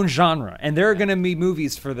just its own genre. And there are going to be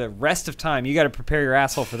movies for the rest of time. You got to prepare your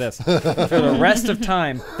asshole for this. For the rest of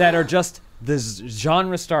time that are just this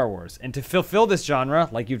genre Star Wars. And to fulfill this genre,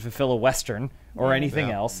 like you'd fulfill a Western or anything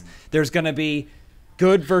else, there's going to be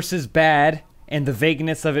good versus bad and the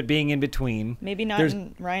vagueness of it being in between. Maybe not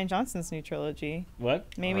in Rian Johnson's new trilogy. What?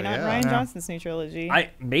 Maybe not Rian Johnson's new trilogy.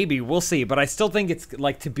 Maybe. We'll see. But I still think it's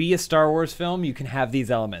like, to be a Star Wars film, you can have these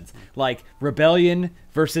elements. Like rebellion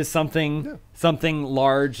versus something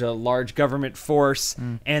large, a large government force,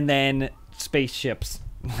 and then spaceships.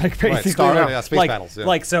 Like basically, space battles. Yeah.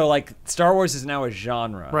 Like Star Wars is now a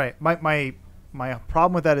genre. Right. My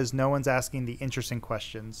problem with that is no one's asking the interesting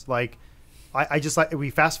questions. Like, I just like,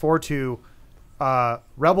 we fast forward to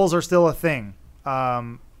Rebels are still a thing.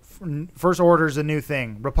 First Order's a new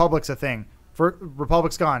thing. Republic's a thing.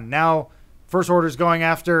 Republic's gone. Now First Order's going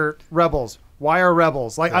after Rebels. Why are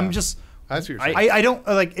Rebels? Like, I'm just, I don't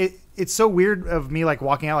like it. It's so weird of me like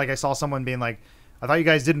walking out, like I saw someone being like, I thought you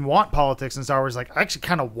guys didn't want politics in Star Wars. Like, I actually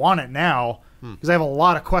kind of want it now because I have a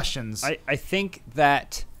lot of questions. I think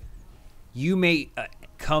that you may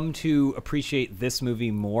come to appreciate this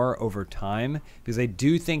movie more over time, because I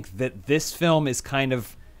do think that this film is kind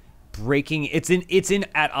of breaking. It's in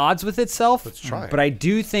at odds with itself. Let's try. But I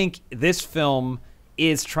do think this film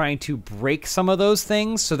is trying to break some of those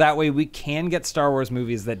things, so that way we can get Star Wars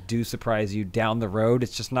movies that do surprise you down the road.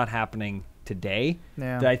 It's just not happening today.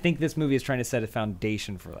 Yeah. I think this movie is trying to set a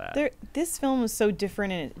foundation for that. This film was so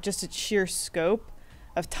different in just its sheer scope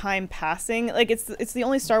of time passing. Like, it's the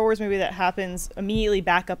only Star Wars movie that happens immediately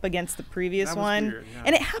back up against the previous one. Weird, yeah.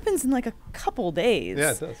 And it happens in like a couple days.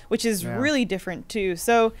 Yeah, it does. Which is really different too.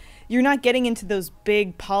 So you're not getting into those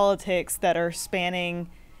big politics that are spanning,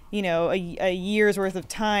 you know, a year's worth of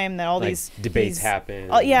time, that all like these debates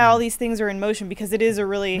happen. All these things are in motion, because it is a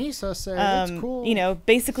really Misa said it's cool. you know,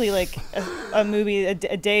 basically like a movie a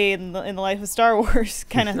day in the life of Star Wars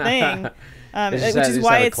kind of thing. Which is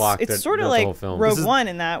why it's sort of like Rogue One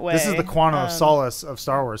in that way. This is the quantum of solace of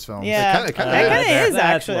Star Wars films. Yeah, It kinda that kind of is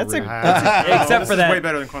That's actually. what That's except for that. Way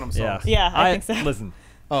better than Quantum Solace. Yeah, I think so. Listen,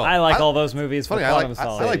 I like all those movies. Funny, for I Quantum like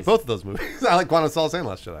Solace. both of those movies. I like Quantum of Solace and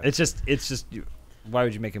Last Jedi. It's just Why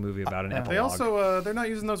would you make a movie about an epilogue? They also they're not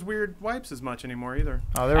using those weird wipes as much anymore either.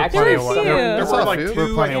 Oh, there were Actually, plenty there of were wipes. few. There were like There two.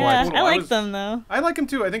 were plenty of Yeah, wipes. I like them though. I like them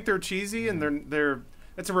too. I think they're cheesy and they're.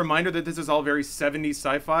 It's a reminder that this is all very 70s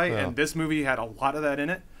sci-fi, and this movie had a lot of that in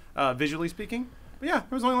it, visually speaking. But yeah,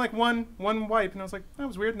 there was only like one wipe, and I was like, that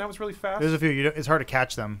was weird, and that was really fast. There's a few. It's hard to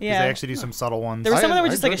catch them because Yeah. they actually do some subtle ones. There were some that were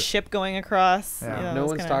I just like a enjoyed it. ship going across. Yeah. You know, No it was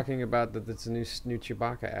one's kinda- talking about that. It's a new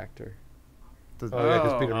Chewbacca actor. Oh yeah,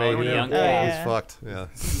 because Peter Mayhew, young guy. Oh, he's yeah. fucked.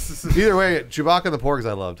 Yeah. Either way, Chewbacca and the Porgs,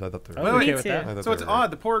 I loved. I thought they were. I'm Wait, okay me with too. that. I thought So they it's were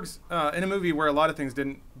odd. The Porgs, in a movie where a lot of things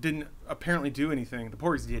didn't apparently do anything, the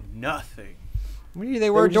Porgs did nothing. They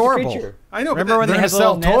were just a adorable. creature. I know, Remember but when They're they gonna had the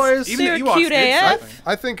sell little nest? toys. even They're the Ewoks cute did AF. something.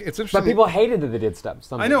 I think it's interesting. But people hated that they did stuff.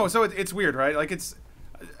 I know, so it's weird, right? Like it's,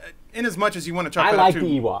 in as much as you want to chalk I that like up to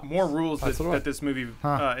the Ewoks. more rules That's what I- that this movie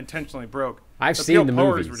intentionally broke. I've the seen Pale the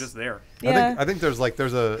powers movies. were just there. Yeah. I think there's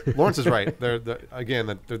a Lawrence is right. Again,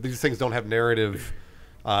 that these things don't have narrative,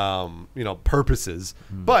 purposes.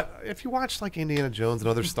 But if you watch like Indiana Jones and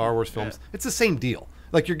other Star Wars films, it's the same deal.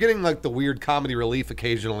 Like you're getting like the weird comedy relief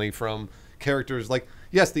occasionally from characters. Like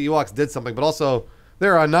yes, the Ewoks did something, but also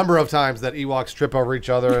there are a number of times that Ewoks trip over each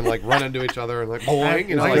other and like run into each other and like boing.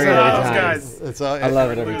 You know, Like, like, great those every time. guys. it's, I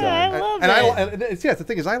love it every time. I love and it. and it's, the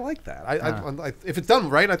thing is, I like that. I if it's done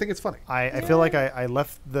right, I think it's funny. I feel like I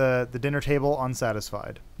left the dinner table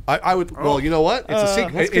unsatisfied. I would. Well, you know what? It's a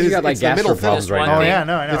secret. That's 'cause you got, like, it's the middle gastro problems film. right Oh now. yeah,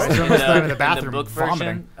 no, I know. I was almost in the bathroom in the book vomiting.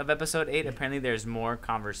 version of Episode 8, apparently there's more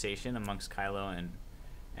conversation amongst Kylo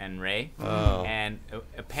and Rey. Oh. And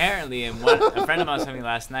apparently, a friend of mine was telling me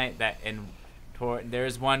last night that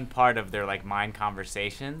there's one part of their like mind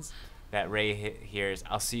conversations that Rey hears,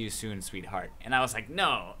 "I'll see you soon, sweetheart," and I was like,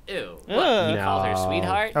 "No, ew." What? He called her No.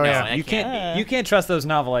 sweetheart? Oh, no, yeah. that You can't be. you can't trust those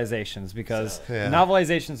novelizations because Yeah.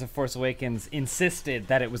 novelizations of Force Awakens insisted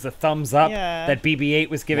that it was a thumbs up Yeah. that BB-8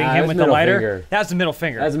 was giving Nah, it him was with the middle lighter. finger. That's the middle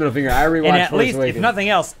finger. That's the middle finger. I rewatched and at Force least, Awakens. if nothing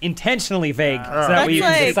else, intentionally vague, so that That's way you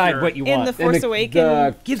can like decide what you in want. the Force the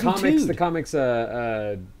Awakens. Gives me comics, tude. the comics,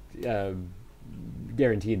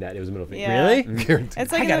 guaranteed that it was a middle finger. Yeah. Really? Guaranteed.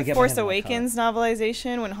 It's I like in gotta the get my Force hands on that Awakens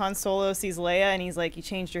novelization when Han Solo sees Leia and he's like, "You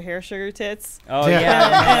changed your hair, sugar tits." Oh Yeah.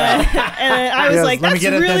 yeah. And I was Yes, like, let me "That's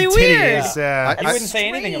get at really them weird." titties. Yeah. You wouldn't say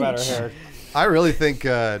anything about her hair. I really think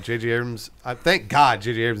J.J. Abrams. Thank God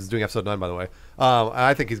J.J. Abrams is doing episode 9. By the way, and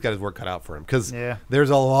I think he's got his work cut out for him because Yeah. there's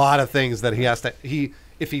a lot of things that he has to.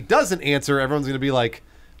 If he doesn't answer, everyone's going to be like,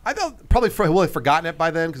 I don't probably will have forgotten it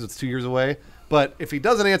by then because it's 2 years away. But if he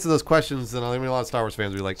doesn't answer those questions, then I think a lot of Star Wars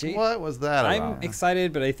fans will be like, "What was that I'm about?"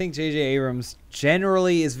 excited, but I think J.J. Abrams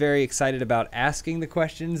generally is very excited about asking the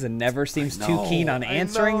questions and never seems too keen on I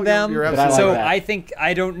answering know, them. you're But I like So that.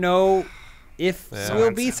 I don't know if Yeah.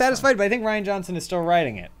 we'll be satisfied, but I think Ryan Johnson is still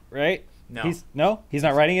writing it, right? No. He's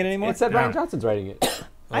not writing it anymore. It said Ryan Johnson's writing it.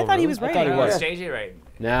 I thought he was I thought writing. he Oh, was. it's JJ right?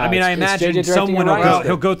 No, I mean, I it's imagine JJ directing someone and writing.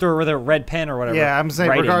 he'll go through with a red pen or whatever. Yeah, I'm saying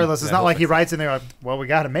writing. regardless, it's Yeah, not like he hopefully. writes it and they're like, well, we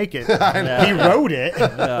got to make it. He wrote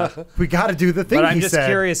it. We got to do the thing But I'm he just said.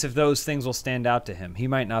 curious if those things will stand out to him. He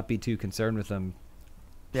might not be too concerned with them.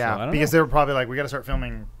 Yeah, So, I don't because know. they were probably like, we got to start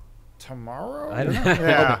filming tomorrow. I don't know.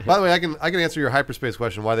 Yeah. By the way, I can answer your hyperspace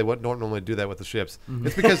question why they don't normally do that with the ships.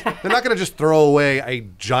 It's because they're not going to just throw away a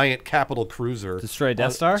giant capital cruiser. Destroy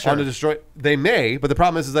Death Star? On to destroy. They may, but the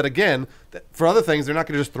problem is that again, for other things, they're not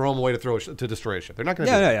going to just throw them away to destroy a ship. They're not going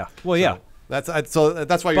to. Yeah. Well, yeah. That's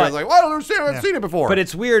why you're But- like, well, I don't understand. I've seen it before. But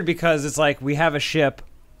it's weird because it's like we have a ship,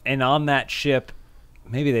 and on that ship,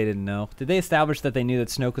 maybe they didn't know. Did they establish that they knew that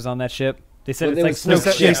Snoke was on that ship? They said Well, it's it like was Snoke's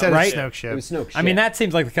Snoke's They ship, said right? it's Snoke ship. It was Snoke's I mean, ship. that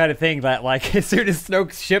seems like the kind of thing that, like, as soon as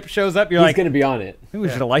Snoke's ship shows up, you're He's like, going to be on it. maybe we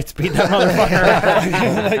should have light speed that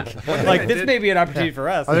motherfucker. like this may be an opportunity for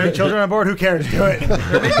us. Are there children on board? Who cares? Do it.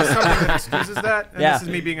 There may be something that excuses that, and Yeah. this is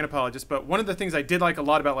me being an apologist, but one of the things I did like a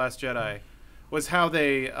lot about Last Jedi was how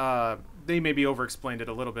they maybe over-explained it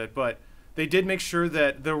a little bit, but they did make sure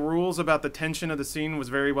that the rules about the tension of the scene was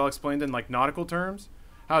very well explained in like nautical terms.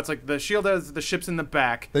 How it's like the shield has the ships in the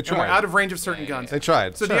back, They and we're tried. out of range of certain guns. They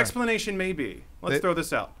tried. So Sure. the explanation may be, let's They- throw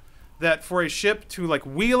this out, that for a ship to like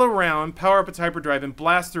wheel around, power up its hyperdrive, and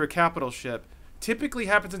blast through a capital ship, typically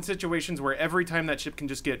happens in situations where every time that ship can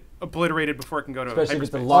just get obliterated before it can go to Especially if it's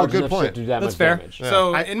a hyperspace. large good enough point. ship to do that That's much fair. damage.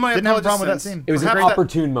 So I in my didn't have a apologist problem with that sense, scene. It was an perhaps that-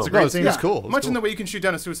 opportune moment. great It's scene. cool. It's much cool. in the way you can shoot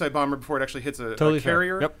down a suicide bomber before it actually hits a Totally fair.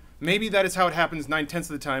 carrier. Yep. Maybe that is how it happens 9/10 of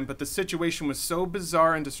the time, but the situation was so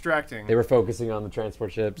bizarre and distracting. They were focusing on the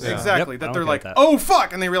transport ships. Exactly. Yep, That I'm they're okay like, with that. oh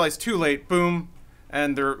fuck, and they realize too late, boom,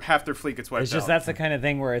 and half their fleet gets wiped It's just out. that's the kind of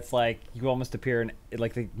thing where it's like you almost appear in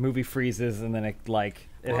like the movie freezes and then it like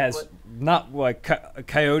it What- has what- not like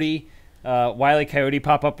Coyote Wile E. Coyote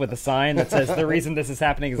pop up with a sign that says the reason this is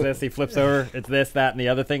happening is this. He flips over, it's this, that, and the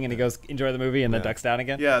other thing, and he goes, enjoy the movie, and then ducks down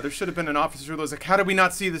again. Yeah, there should have been an officer who was like, how did we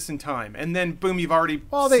not see this in time? And then, boom, you've already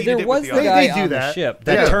There was the guy on the ship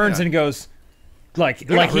that turns and goes, like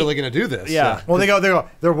not really going to do this. Yeah. Well,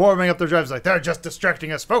 they're warming up their drives. Like, they're just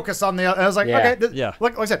distracting us. Focus on the other. And I was like, okay.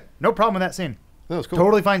 Like I said, no problem with that scene. That was cool.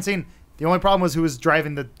 Totally fine scene. The only problem was who was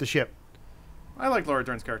driving the ship. I like Laura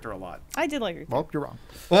Dern's character a lot. I did like her. Well, you're wrong.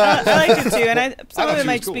 I liked it too, and some of it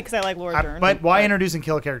might just be because I like Laura Dern. But why introduce and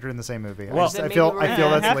kill a character in the same movie? Well, I feel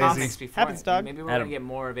that's lazy. Happens, dog. Maybe we're going to get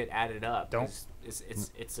more of it added up. Don't.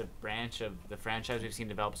 It's a branch of the franchise we've seen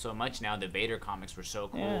develop so much now. The Vader comics were so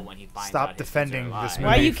cool when he finds Stop out defending this movie.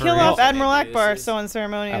 Why you kill off real. Admiral Akbar so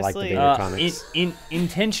unceremoniously? I like the Vader comics.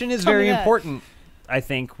 Intention is very important, I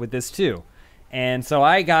think, with this too. And so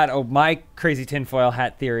I got my crazy tinfoil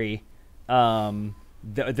hat theory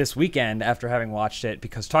this weekend after having watched it,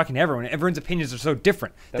 because talking to everyone's opinions are so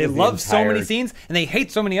different. They love so many scenes and they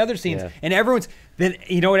hate so many other scenes. And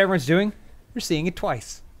you know what everyone's doing? They're seeing it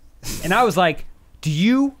twice. And I was like, do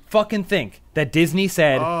you fucking think that Disney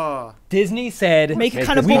said make it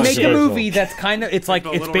kind of we bullshit. make a movie that's kind of it's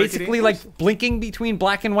basically rickety like blinking between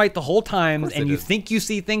black and white the whole time, and you did. think you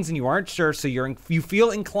see things and you aren't sure, so you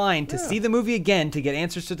feel inclined to see the movie again to get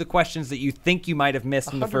answers to the questions that you think you might have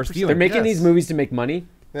missed in the first viewing. They're making these movies to make money.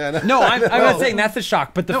 Yeah, No, I'm not saying that's the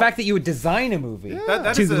shock, but the fact that you would design a movie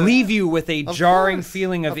That to is leave you with a jarring course.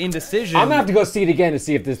 feeling of indecision. I'm gonna have to go see it again to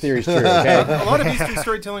see if this theory's true. Okay. A lot of Eastern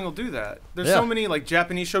storytelling will do that. There's so many like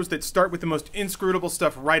Japanese shows that start with the most inscrutable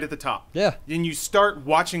stuff right at the top. Yeah. And you start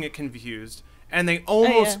watching it confused, and they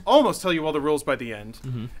almost tell you all the rules by the end.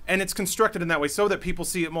 And it's constructed in that way so that people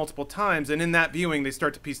see it multiple times, and in that viewing they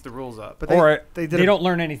start to piece the rules up. But they don't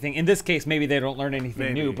learn anything. In this case, maybe they don't learn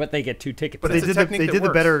anything new, but they get 2 tickets. But they did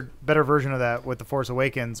the better version of that with The Force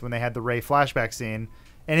Awakens when they had the Rey flashback scene.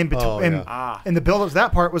 And in between, and the build up to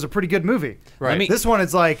that part was a pretty good movie. Right. This one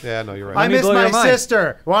is like, yeah, no, you're right. I miss my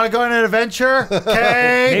sister. Want to go on an adventure?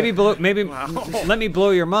 Okay. Let me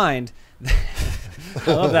blow your mind.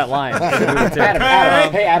 I love that line.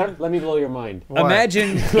 Adam, hey Adam, let me blow your mind.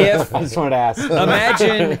 Imagine if I just wanted to ask.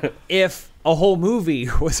 Imagine if a whole movie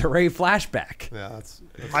was a Rey flashback. Yeah, that's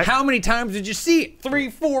how many times did you see it? 3,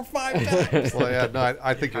 4, 5 times. well, yeah, no,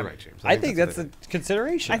 I think you're right, James. I think that's a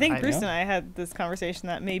consideration. I think Bruce and I had this conversation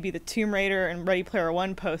that maybe the Tomb Raider and Ready Player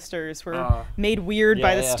One posters were made weird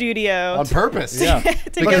by the studio on purpose.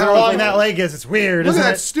 Look how long that leg is. It's weird. Look at isn't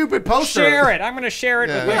that it? stupid poster. Share it. I'm going to share it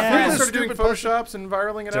with my People friends. started doing photoshops and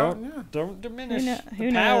viraling it out. Don't diminish Who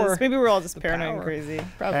the knows? power. Maybe we're all just paranoid and crazy.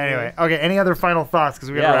 Probably. Anyway, okay. Any other final thoughts? Because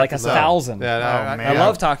we Yeah, like 1,000. Yeah, man. I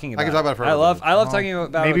love talking about I can talk about it for I love talking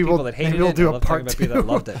about maybe people we'll- that hated maybe we'll it. do I a love part talking about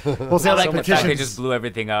people that loved it. We'll see I how like the the fact they petitions. just blew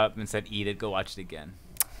everything up and said, "Eat it, go watch it again."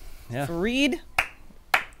 Yeah. Read.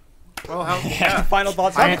 Well, how Final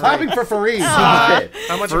thoughts. I'm clapping for Fareed.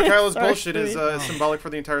 how much of Kylo's Sorry, bullshit is Fareed. symbolic for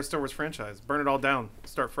the entire Star Wars franchise? Burn it all down.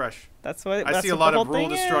 Start fresh. That's what. I that's see a what lot the of whole rule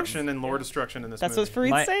thing is. destruction and lore destruction in this That's movie. what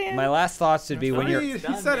Fareed's saying. My last thoughts would be when you're He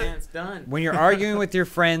said it. It's done. when you're arguing with your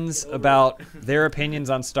friends about their opinions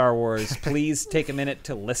on Star Wars, please take a minute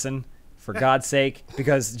to listen, for God's sake,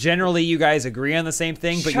 because generally you guys agree on the same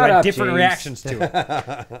thing, but you Shut have up, different James. reactions to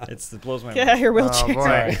it. It blows my Get out mind. of your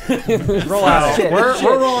wheelchair. boy. Roll out.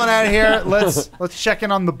 We're rolling out of here. Let's check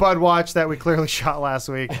in on the Bud Watch that we clearly shot last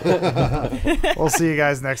week. We'll see you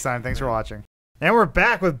guys next time. Thanks for watching. And we're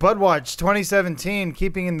back with Bud Watch 2017,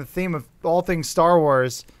 keeping in the theme of all things Star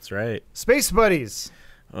Wars. That's right. Space Buddies.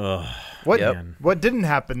 What didn't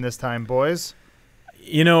happen this time, boys?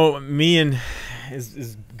 You know, me and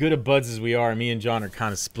as good of buds as we are, me and John are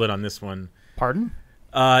kind of split on this one. Pardon?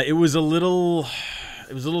 It was a little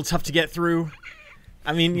tough to get through.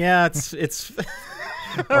 I mean, yeah, it's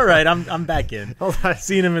all right. I'm back in.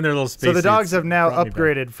 Seeing them in their little space. So the dogs suits have now brought me back.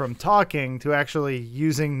 upgraded from talking to actually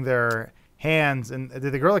using their hands. And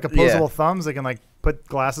did they grow like opposable thumbs? They can like put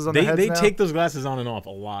glasses on their heads They now? take those glasses on and off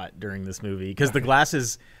a lot during this movie because the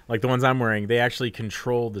glasses, like the ones I'm wearing, they actually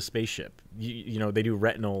control the spaceship. You know, they do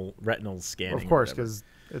retinal scanning. Of course, because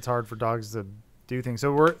it's hard for dogs to do things.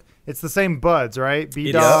 So it's the same buds, right?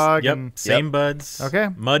 B-Dog. Yep. And Same buds. Okay.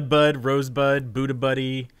 Mud Bud, Rosebud, Buddha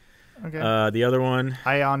Buddy. Okay. The other one.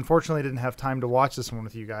 I unfortunately didn't have time to watch this one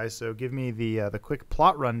with you guys, so give me the quick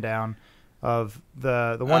plot rundown of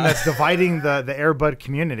the one that's dividing the Airbud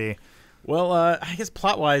community. Well, I guess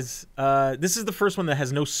plot-wise, this is the first one that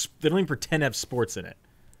has no. They don't even pretend to have sports in it.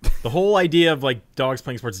 The whole idea of like dogs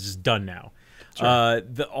playing sports is just done now. Sure.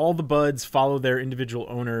 All the buds follow their individual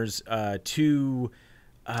owners to.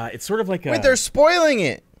 It's sort of like Wait, they're spoiling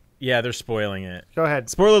it. Yeah, they're spoiling it. Go ahead.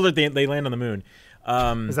 Spoiler alert: they land on the moon.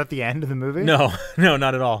 Is that the end of the movie? No, no,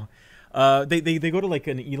 not at all. They go to like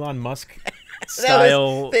an Elon Musk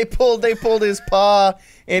style. They pulled his paw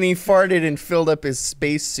and he farted and filled up his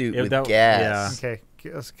spacesuit with gas. Yeah. Okay,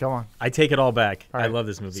 come on. I take it all back. All right. I love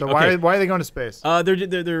this movie. So okay. why are they going to space?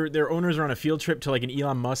 Their owners are on a field trip to like an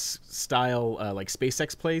Elon Musk style like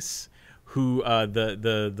SpaceX place. Who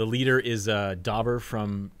the leader is Dauber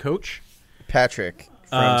from Coach. Patrick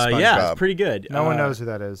from SpongeBob. Yeah, it's pretty good. No one knows who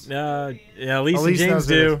that is. Yeah, Elise and Elise James knows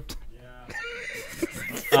who do.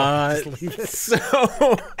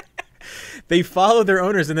 So they follow their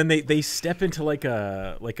owners, and then they step into like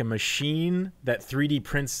a machine that 3D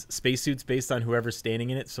prints spacesuits based on whoever's standing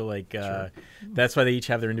in it. So like that's why they each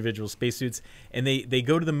have their individual spacesuits, and they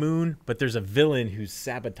go to the moon, but there's a villain who's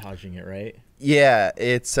sabotaging it, right? Yeah,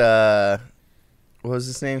 it's what was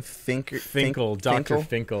his name? Finkel, Dr.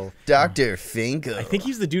 Finkel. Dr. Finkel. I think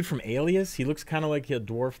he's the dude from Alias. He looks kind of like a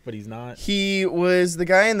dwarf, but he's not. He was the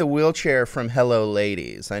guy in the wheelchair from Hello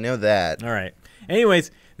Ladies. I know that. All right.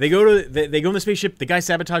 Anyways, they go in the spaceship. The guy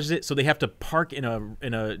sabotages it, so they have to park in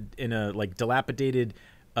a like dilapidated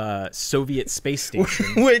Soviet space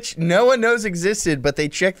station, which no one knows existed, but they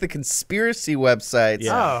checked the conspiracy websites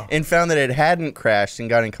and found that it hadn't crashed and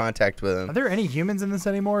got in contact with them. Are there any humans in this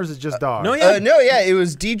anymore, or is it just dogs? No, yeah. It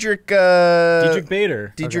was Diedrich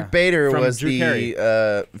Bader. Diedrich Bader From was Drew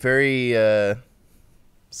the very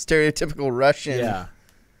stereotypical Russian. Yeah,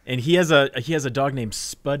 and he has a dog named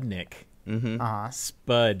Spudnik. Mm-hmm.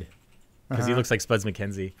 Spud, because he looks like Spuds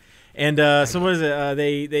McKenzie. And so what is it?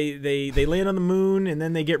 They land on the moon, and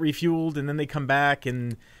then they get refueled, and then they come back,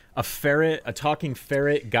 and a talking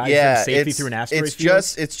ferret guides them safely through an asteroid field.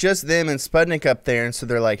 It's just them and Sputnik up there, and so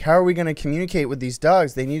they're like, how are we going to communicate with these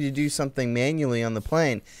dogs? They need to do something manually on the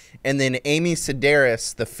plane. And then Amy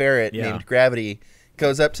Sedaris, the ferret named Gravity,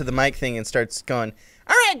 goes up to the mic thing and starts going,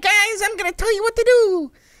 all right, guys, I'm going to tell you what to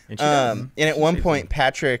do. And at one point,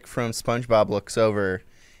 Patrick from SpongeBob looks over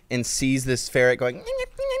and sees this ferret going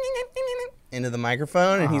into the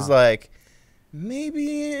microphone, and he's like,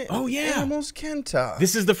 maybe animals can talk.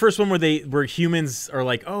 This is the first one where humans are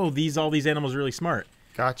like, oh, all these animals are really smart.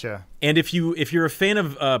 Gotcha. And if you're a fan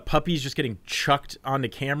of puppies just getting chucked onto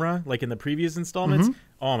camera, like in the previous installments,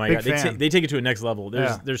 oh my god, they take it to a next level.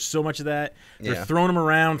 There's so much of that. They're throwing them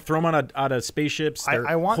around, throwing them out of spaceships. They're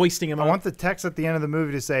hoisting them up. I want the text at the end of the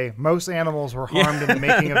movie to say most animals were harmed in the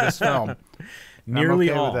making of this film. Nearly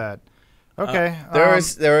I'm okay all. with that. Okay.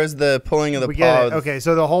 There was the pulling of the paw. Okay,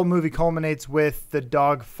 so the whole movie culminates with the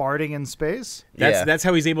dog farting in space? That's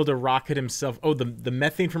how he's able to rocket himself. Oh, the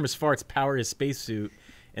methane from his farts power his spacesuit,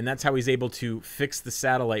 and that's how he's able to fix the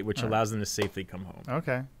satellite, which allows them to safely come home.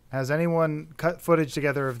 Okay. Has anyone cut footage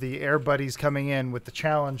together of the Air Buddies coming in with the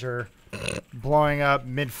Challenger blowing up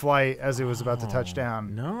mid-flight as it was about to touch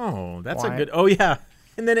down? No, that's a good... Oh, yeah.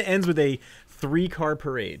 And then it ends with a 3-car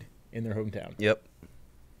parade in their hometown. Yep.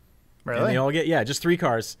 Really? And they all get, just 3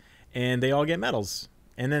 cars, and they all get medals.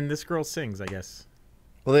 And then this girl sings, I guess.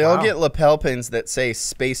 Well, they all get lapel pins that say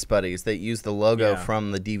Space Buddies that use the logo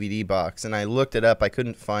from the DVD box. And I looked it up. I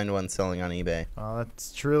couldn't find one selling on eBay. Well,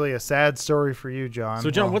 that's truly a sad story for you, John.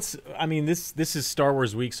 So, John, this is Star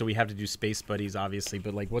Wars week, so we have to do Space Buddies, obviously.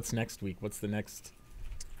 But, like, what's next week? What's the next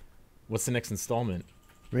installment?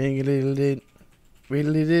 Or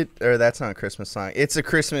that's not a Christmas song. It's a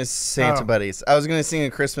Christmas Santa Buddies. I was going to sing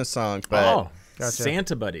a Christmas song, but... Gotcha.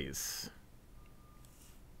 Santa Buddies.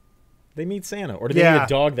 They meet Santa, or do they meet a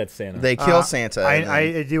dog that's Santa? They kill Santa.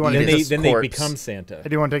 I do want to. Then they become Santa. I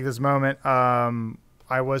do want to take this moment.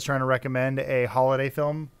 I was trying to recommend a holiday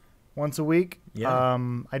film once a week. Yeah.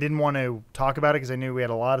 I didn't want to talk about it because I knew we had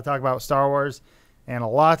a lot to talk about with Star Wars and a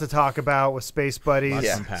lot to talk about with Space Buddies.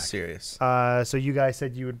 Yeah, serious. So you guys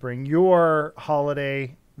said you would bring your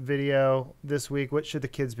holiday video this week. What should the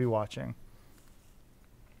kids be watching?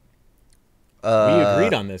 We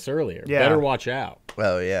agreed on this earlier. Yeah. Better watch out.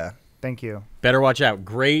 Oh, yeah. Thank you. Better watch out.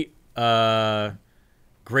 Great kind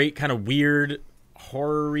of weird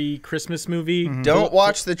horror-y Christmas movie. Mm-hmm. Don't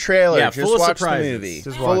watch the trailer. Yeah, just full of watch surprises. the movie.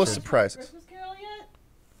 Just full watch of it. surprises. Christmas Carol yet?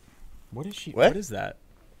 What is she? What? What is that?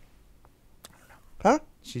 Huh?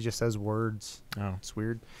 She just says words. Oh, It's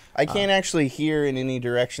weird. I can't actually hear in any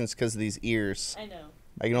directions because of these ears. I know.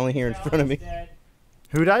 I can only hear in front of me.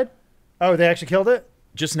 Who died? Oh, they actually killed it?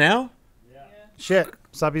 just now? Shit.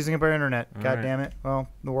 Stop using it by internet. God right. damn it. Well,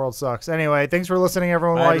 the world sucks. Anyway, thanks for listening,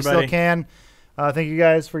 everyone, Bye, while you still everybody. can. Thank you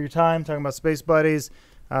guys for your time talking about Space Buddies.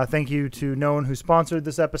 Thank you to no one who sponsored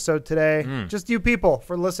this episode today. Just you people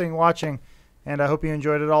for listening, watching, and I hope you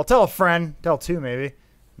enjoyed it all. Tell a friend. Tell 2, maybe. And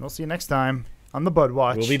we'll see you next time on the Bud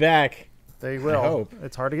Watch. We'll be back. They will. I hope.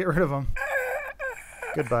 It's hard to get rid of them.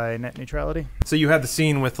 Goodbye, net neutrality. So you have the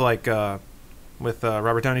scene with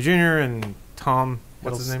Robert Downey Jr. and Tom.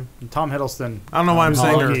 What's his name? Tom Hiddleston. I don't know why I'm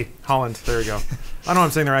saying Holland. Holland. There we go. I don't know why I'm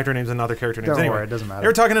saying their actor names and other character names. Don't Anyway, worry, it doesn't matter. they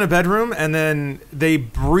were talking in a bedroom, and then they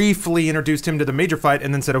briefly introduced him to the major fight,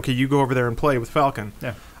 and then said, "Okay, you go over there and play with Falcon."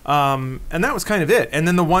 Yeah. And that was kind of it. And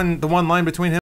then the one line between him